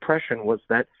Great Depression was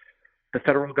that the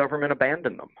federal government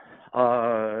abandoned them.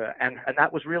 And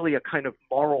that was really a kind of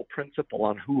moral principle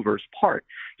on Hoover's part.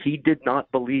 He did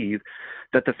not believe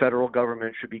that the federal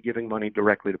government should be giving money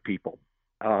directly to people.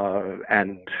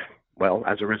 And, well,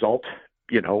 as a result,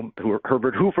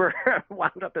 Herbert Hoover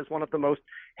wound up as one of the most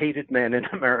hated men in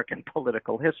American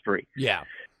political history. Yeah.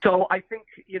 So I think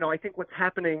what's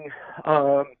happening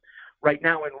right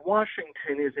now in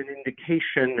Washington is an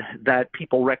indication that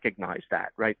people recognize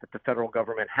that, right? That the federal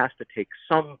government has to take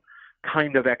some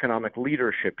kind of economic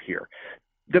leadership here.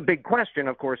 The big question,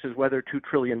 of course, is whether $2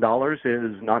 trillion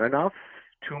is not enough,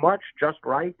 too much, just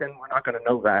right, and we're not going to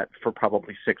know that for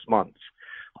probably 6 months.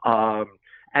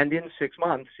 And in 6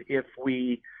 months, if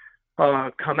we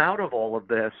come out of all of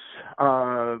this,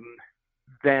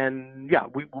 then, yeah,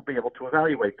 we will be able to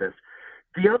evaluate this.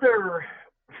 The other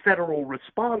federal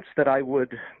response that I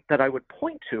would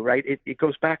point to, right, it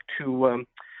goes back to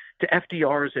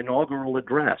FDR's inaugural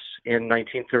address in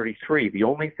 1933. The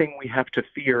only thing we have to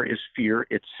fear is fear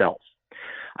itself.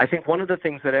 I think one of the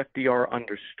things that FDR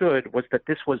understood was that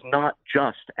this was not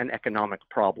just an economic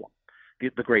problem,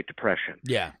 the Great Depression.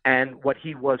 Yeah. And what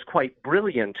he was quite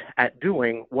brilliant at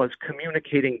doing was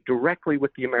communicating directly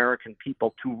with the American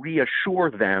people to reassure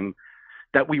them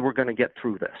that we were going to get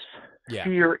through this. Yeah.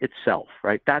 Fear itself,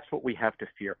 right? That's what we have to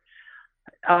fear.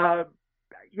 I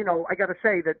got to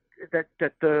say that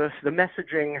the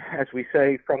messaging, as we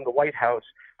say, from the White House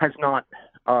has not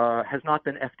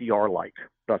been FDR-like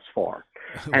thus far.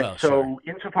 And Well, so, sure.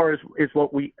 insofar as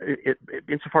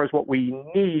what we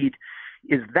need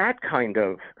is that kind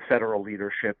of federal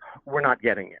leadership, we're not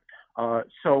getting it.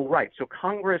 So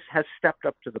Congress has stepped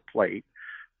up to the plate.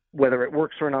 Whether it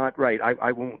works or not, right?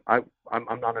 I'm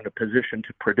not in a position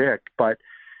to predict, but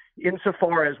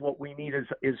insofar as what we need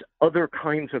is other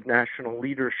kinds of national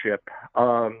leadership,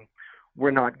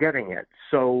 we're not getting it.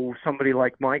 So somebody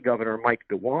like my governor, Mike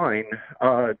DeWine,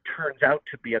 turns out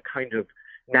to be a kind of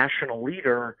national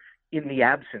leader in the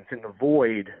absence, in the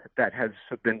void that has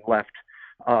been left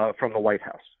from the White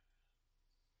House.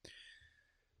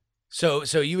 So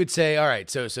you would say, all right,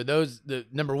 so the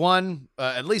number one,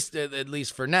 at least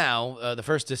for now, the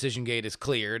first decision gate is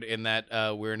cleared in that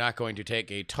we're not going to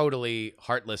take a totally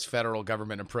heartless federal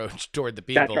government approach toward the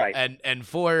people. That's right. And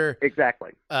for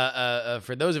Exactly.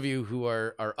 For those of you who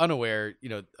are unaware,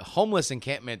 homeless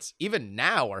encampments even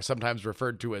now are sometimes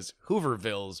referred to as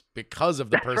Hoovervilles because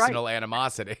of the That's personal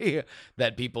animosity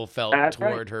that people felt That's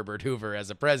toward right. Herbert Hoover as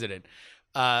a president.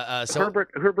 So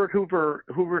Herbert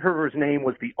Hoover's name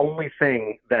was the only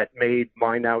thing that made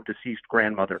my now deceased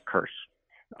grandmother curse.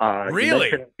 Really?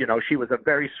 You mentioned, she was a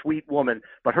very sweet woman,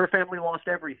 but her family lost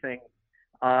everything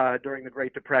during the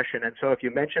Great Depression, and so if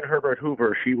you mention Herbert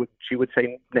Hoover, she would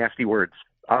say nasty words.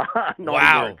 Naughty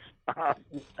Wow. words.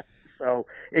 So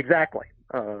exactly.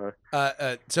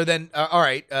 So then, all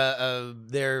right,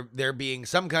 there being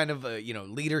some kind of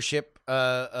leadership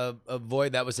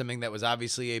void. That was something that was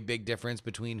obviously a big difference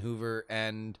between Hoover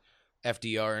and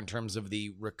FDR in terms of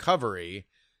the recovery.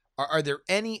 Are there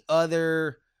any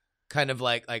other kind of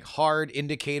like hard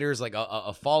indicators, like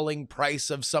a falling price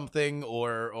of something,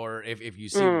 or if you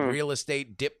see real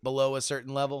estate dip below a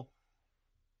certain level?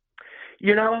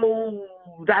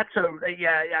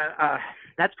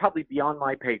 That's probably beyond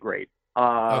my pay grade.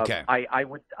 Okay. I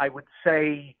would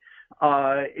say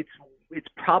it's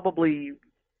probably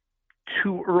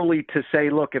too early to say,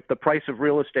 look, if the price of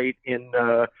real estate in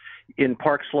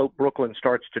Park Slope, Brooklyn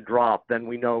starts to drop, then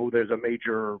we know there's a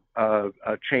major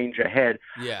change ahead.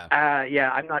 Yeah.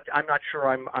 I'm not sure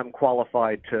I'm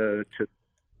qualified to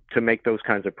make those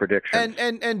kinds of predictions.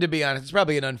 And to be honest, it's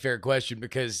probably an unfair question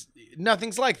because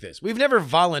nothing's like this. We've never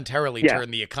voluntarily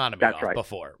turned the economy off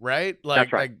before, right?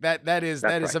 That's right. Like that is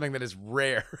something that is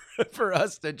rare for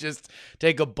us to just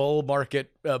take a bull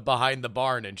market behind the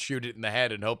barn and shoot it in the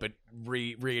head and hope it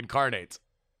reincarnates.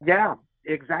 Yeah,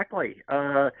 exactly.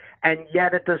 And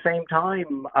yet at the same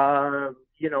time,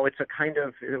 it's a kind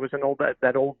of, it was an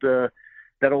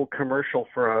that old commercial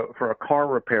for a car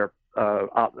repair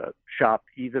shop,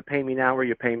 either pay me now or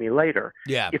you pay me later.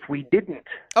 Yeah. If we didn't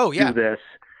do this,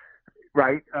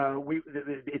 right,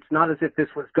 it's not as if this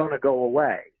was going to go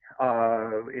away.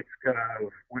 It's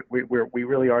we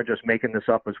really are just making this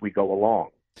up as we go along.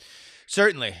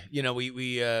 Certainly,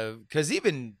 we because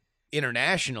even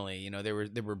internationally,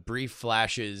 there were brief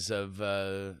flashes of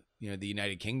the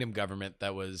United Kingdom government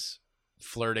that was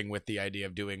flirting with the idea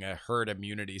of doing a herd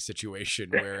immunity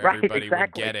situation where everybody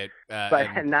would get it.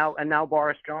 And now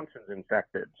Boris Johnson's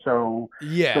infected. So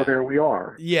there we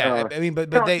are. Yeah. But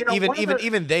they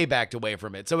even they backed away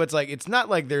from it. So it's not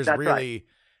like there's really, right.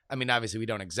 I mean, obviously we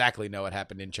don't exactly know what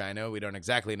happened in China. We don't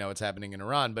exactly know what's happening in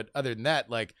Iran, but other than that,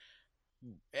 like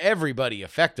everybody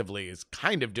effectively is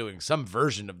kind of doing some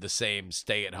version of the same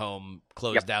stay at home,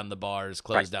 close down the bars,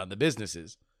 close down the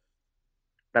businesses.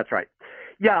 That's right.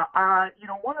 Yeah,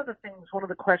 one of the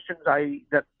questions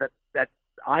that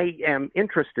I am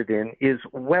interested in is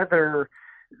whether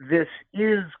this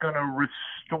is going to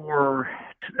restore,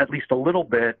 at least a little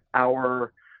bit,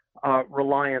 our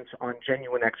reliance on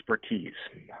genuine expertise.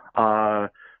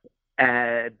 Because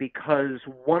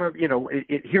one of,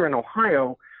 here in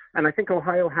Ohio, and I think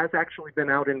Ohio has actually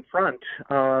been out in front.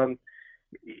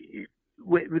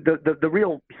 The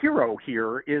real hero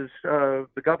here is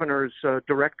the governor's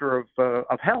director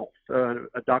of health,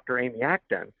 Dr. Amy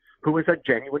Acton, who is a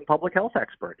genuine public health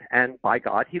expert. And by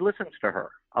God, he listens to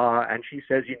her. And she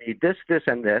says, you need this, this,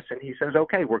 and this. And he says,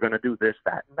 okay, we're going to do this,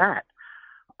 that, and that.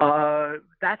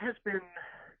 That has been,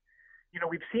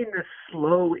 we've seen this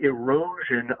slow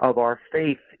erosion of our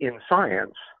faith in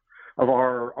science, of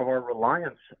our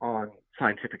reliance on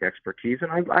scientific expertise,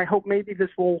 and I hope maybe this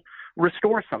will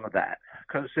restore some of that,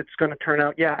 because it's going to turn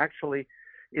out, actually,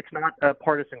 it's not a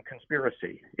partisan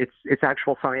conspiracy. It's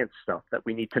actual science stuff that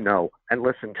we need to know and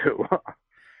listen to.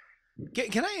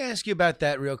 Can I ask you about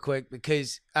that real quick?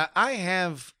 Because I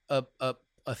have a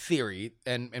theory,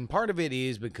 and part of it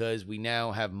is because we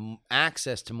now have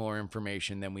access to more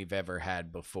information than we've ever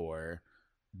had before,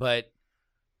 but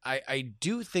I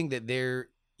do think that there's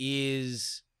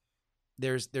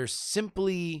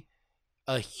simply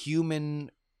a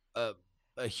human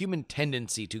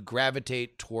tendency to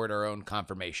gravitate toward our own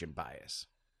confirmation bias,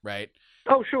 right?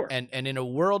 Oh, sure. And in a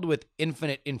world with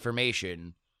infinite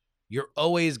information, you're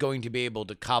always going to be able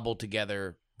to cobble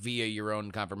together via your own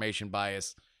confirmation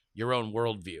bias, your own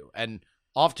worldview. And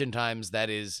oftentimes that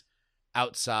is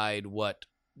outside what,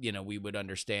 we would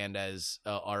understand as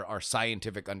our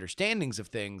scientific understandings of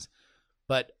things.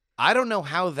 But I don't know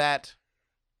how that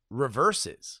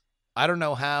reverses. I don't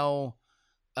know how,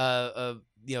 we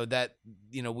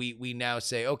now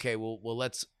say, okay, well,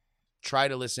 let's try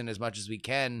to listen as much as we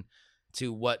can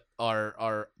to what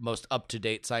our most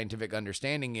up-to-date scientific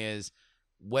understanding is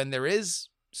when there is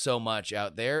so much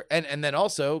out there. And then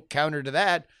also counter to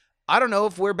that, I don't know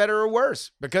if we're better or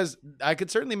worse, because I could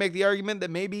certainly make the argument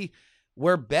that maybe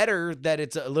we're better, that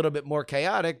it's a little bit more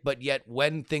chaotic, but yet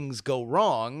when things go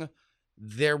wrong,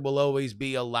 there will always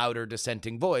be a louder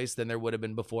dissenting voice than there would have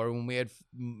been before when we had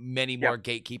many more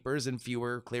gatekeepers and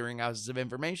fewer clearinghouses of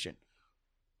information.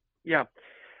 Yeah.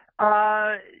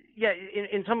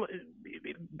 In some,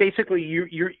 basically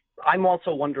I'm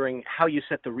also wondering how you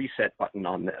set the reset button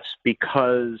on this,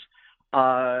 because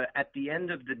at the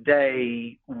end of the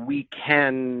day, we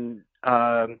can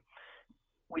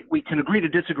agree to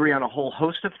disagree on a whole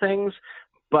host of things,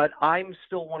 but I'm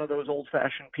still one of those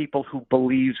old-fashioned people who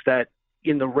believes that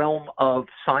in the realm of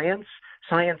science,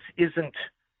 science isn't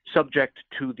subject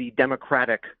to the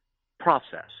democratic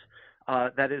process.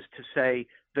 That is to say,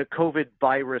 the COVID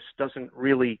virus doesn't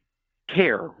really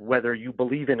care whether you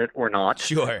believe in it or not,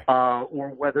 Sure. or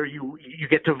whether you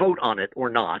get to vote on it or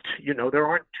not. There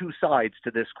aren't two sides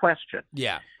to this question.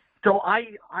 Yeah. So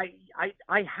I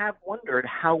have wondered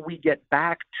how we get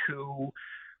back to,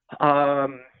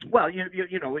 well,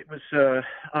 it was,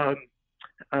 oh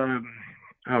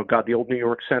God, the old New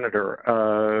York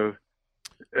senator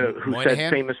who Moynihan?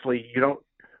 said famously, you don't.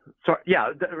 So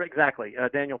yeah, exactly.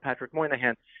 Daniel Patrick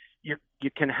Moynihan. You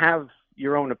can have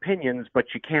your own opinions, but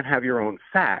you can't have your own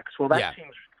facts. Well, that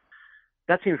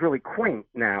seems really quaint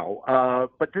now.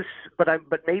 But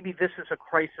maybe this is a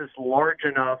crisis large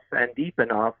enough and deep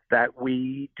enough that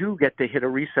we do get to hit a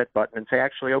reset button and say,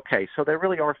 actually, okay, so there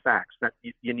really are facts that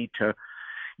you need to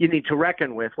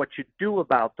reckon with. What you do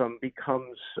about them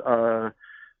becomes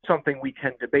something we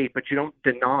can debate, but you don't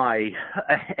deny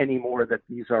anymore that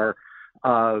these are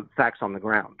facts on the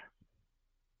ground.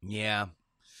 Yeah.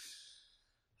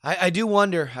 I do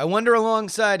wonder. I wonder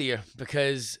alongside you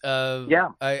because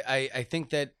I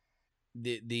think that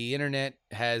the internet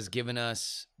has given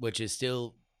us, which is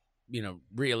still,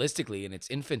 realistically in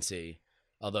its infancy,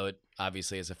 although it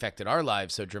obviously has affected our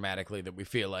lives so dramatically that we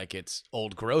feel like it's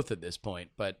old growth at this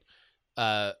point. But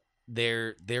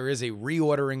there is a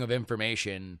reordering of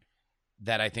information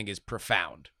that I think is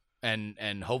profound,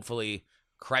 and hopefully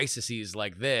crises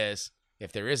like this,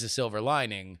 if there is a silver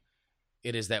lining,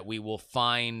 it is that we will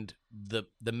find the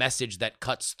message that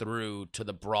cuts through to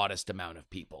the broadest amount of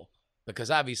people, because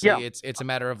obviously it's a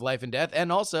matter of life and death.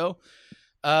 And also,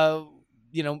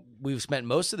 we've spent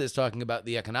most of this talking about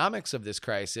the economics of this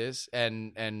crisis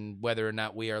and whether or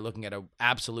not we are looking at an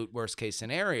absolute worst case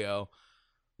scenario.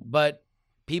 But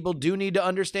people do need to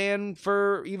understand,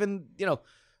 for even,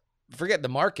 forget the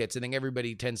markets. I think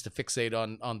everybody tends to fixate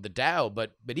on the Dow,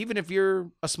 but even if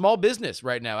you're a small business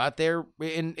right now out there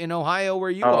in Ohio where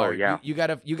you are, you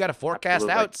gotta forecast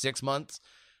Absolutely. out 6 months,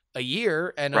 a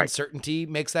year, and uncertainty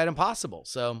makes that impossible.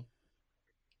 So,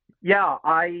 yeah,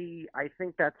 I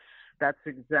think that's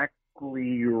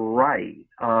exactly right.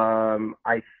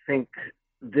 I think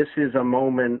this is a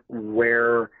moment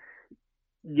where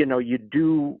you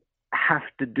do have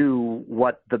to do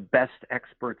what the best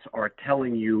experts are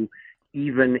telling you,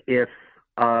 even if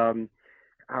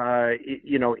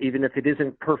even if it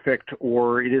isn't perfect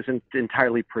or it isn't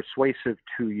entirely persuasive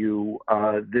to you.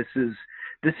 This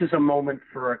is a moment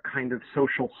for a kind of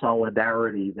social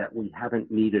solidarity that we haven't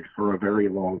needed for a very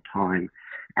long time,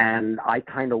 and I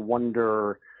kind of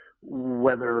wonder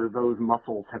whether those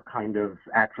muscles have kind of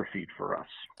atrophied for us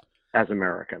as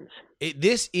Americans.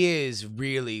 This is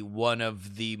really one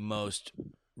of the most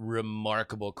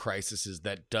remarkable crises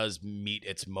that does meet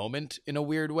its moment in a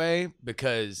weird way,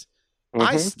 because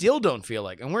I still don't feel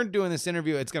like, and we're doing this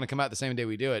interview, it's going to come out the same day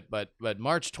we do it, but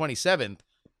March 27th,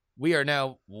 we are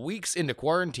now weeks into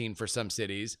quarantine for some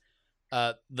cities.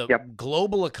 The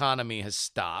global economy has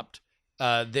stopped.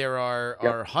 There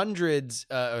are hundreds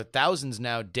or thousands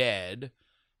now dead.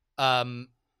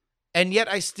 And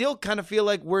yet I still kind of feel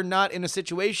like we're not in a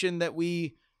situation that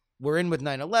we were in with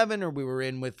 9/11, or we were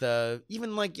in with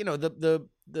even like, the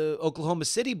Oklahoma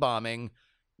City bombing,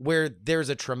 where there's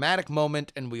a traumatic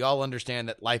moment and we all understand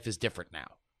that life is different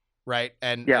now, right?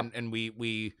 And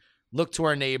we look to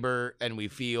our neighbor and we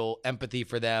feel empathy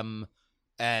for them,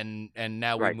 and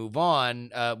now we move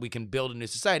on. We can build a new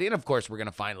society, and of course we're going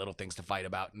to find little things to fight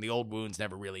about, and the old wounds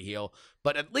never really heal.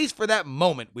 But at least for that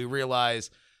moment, we realize,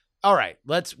 all right,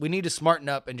 we need to smarten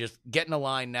up and just get in a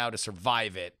line now to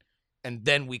survive it, and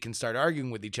then we can start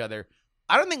arguing with each other.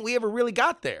 I don't think we ever really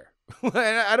got there.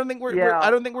 I don't think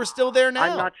we're still there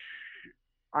now.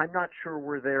 I'm not sure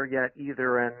we're there yet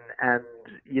either, and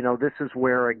this is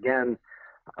where again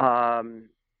there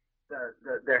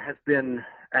has been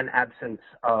an absence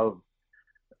of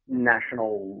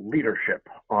national leadership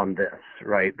on this.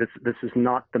 Right, this is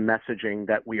not the messaging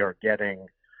that we are getting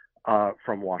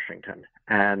from Washington.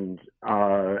 And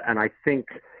I think,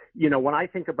 when I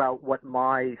think about what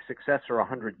my successor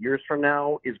 100 years from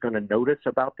now is going to notice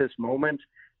about this moment,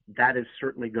 that is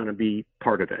certainly going to be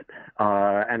part of it.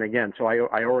 And again, so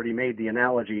I already made the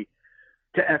analogy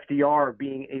to FDR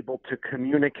being able to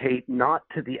communicate not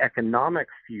to the economic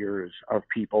fears of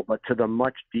people, but to the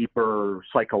much deeper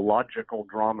psychological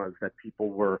dramas that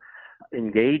people were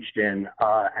engaged in,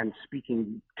 and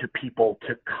speaking to people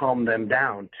to calm them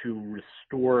down, to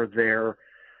restore their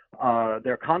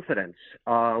confidence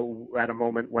at a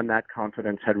moment when that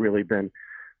confidence had really been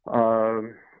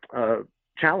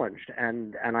challenged.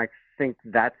 And I think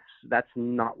that's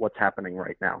not what's happening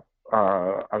right now.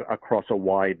 across a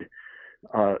wide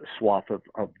swath of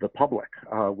the public.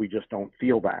 We just don't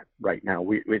feel that right now.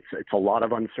 It's a lot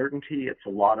of uncertainty. It's a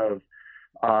lot of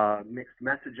mixed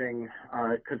messaging.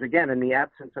 Because again, in the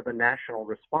absence of a national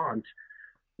response,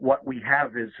 what we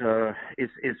have is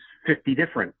 50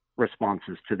 different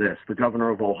responses to this. The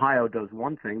governor of Ohio does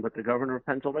one thing, but the governor of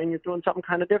Pennsylvania is doing something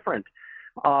kind of different.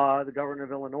 The governor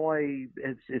of Illinois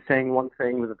is saying one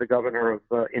thing, that the governor of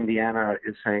Indiana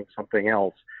is saying something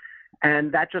else.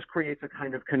 And that just creates a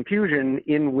kind of confusion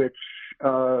in which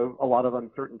a lot of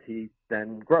uncertainty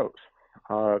then grows,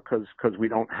 because we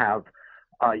don't have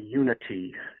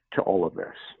unity to all of this.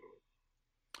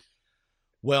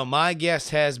 Well, my guest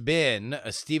has been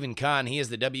Stephen Kahn. He is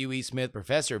the W.E. Smith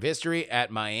Professor of History at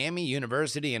Miami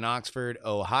University in Oxford,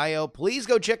 Ohio. Please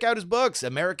go check out his books,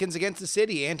 Americans Against the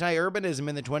City, Anti-Urbanism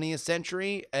in the 20th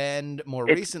Century, and more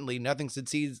recently, Nothing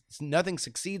Succeeds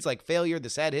Like Failure,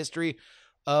 The Sad History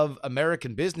of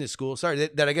American Business School. Sorry,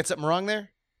 did I get something wrong there?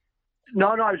 No,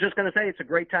 I was just going to say it's a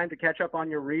great time to catch up on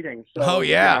your reading. So, oh,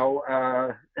 yeah.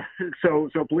 So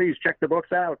please check the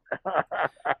books out.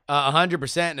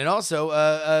 100%. And also,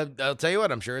 I'll tell you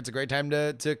what, I'm sure it's a great time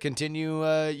to continue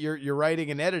your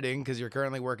writing and editing, because you're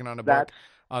currently working on a book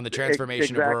on the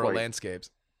transformation of rural landscapes.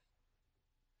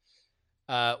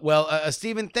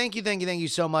 Stephen, thank you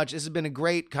so much. This has been a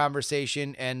great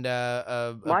conversation, and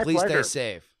please pleasure.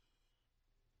 Stay safe.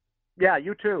 Yeah,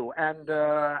 you too. And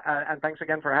thanks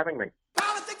again for having me.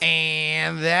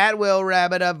 And that will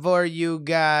wrap it up for you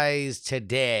guys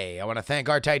today. I want to thank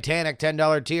our Titanic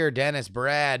 $10 tier, Dennis,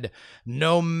 Brad,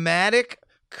 Nomadic,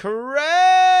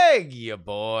 Craig, ya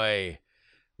boy,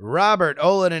 Robert,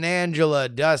 Olin and Angela,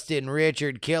 Dustin,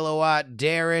 Richard, Kilowatt,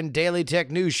 Darren, Daily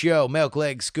Tech News Show,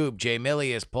 Milkleg, Scoop, Jay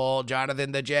Milius, Paul,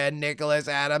 Jonathan, the Jen, Nicholas,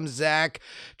 Adam, Zach,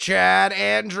 Chad,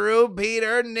 Andrew,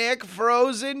 Peter, Nick,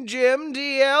 Frozen, Jim,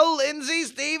 DL, Lindsay,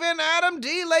 Steven, Adam,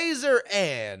 D, Laser,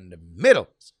 and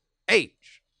Middles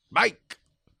H, Mike.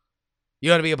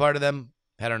 You want to be a part of them?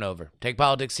 Head on over.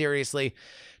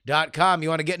 TakePoliticsSeriously.com. You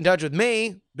want to get in touch with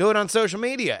me? Do it on social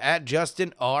media at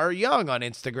Justin R. Young on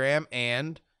Instagram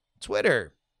and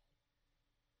Twitter.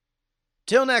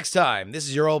 Till next time, this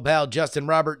is your old pal Justin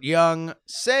Robert Young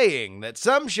saying that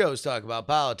some shows talk about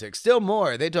politics. Still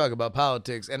more, they talk about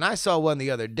politics. And I saw one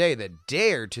the other day that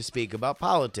dared to speak about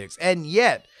politics. And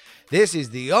yet, this is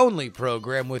the only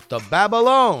program with the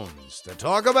Babylons to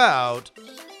talk about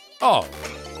all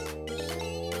three.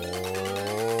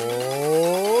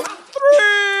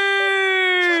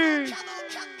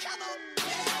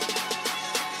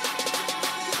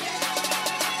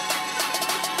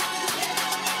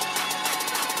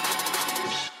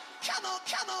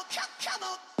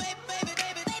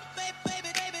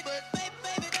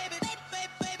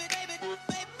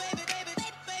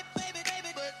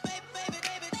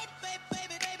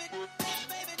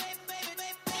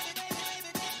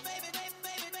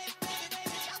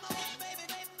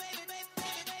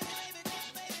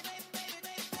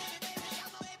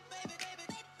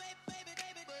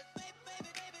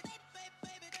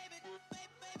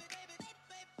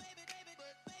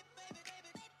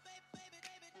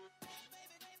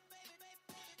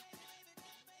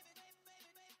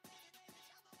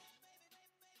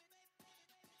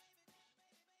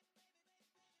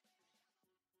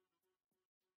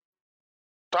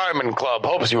 Diamond Club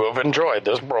hopes you have enjoyed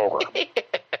this program.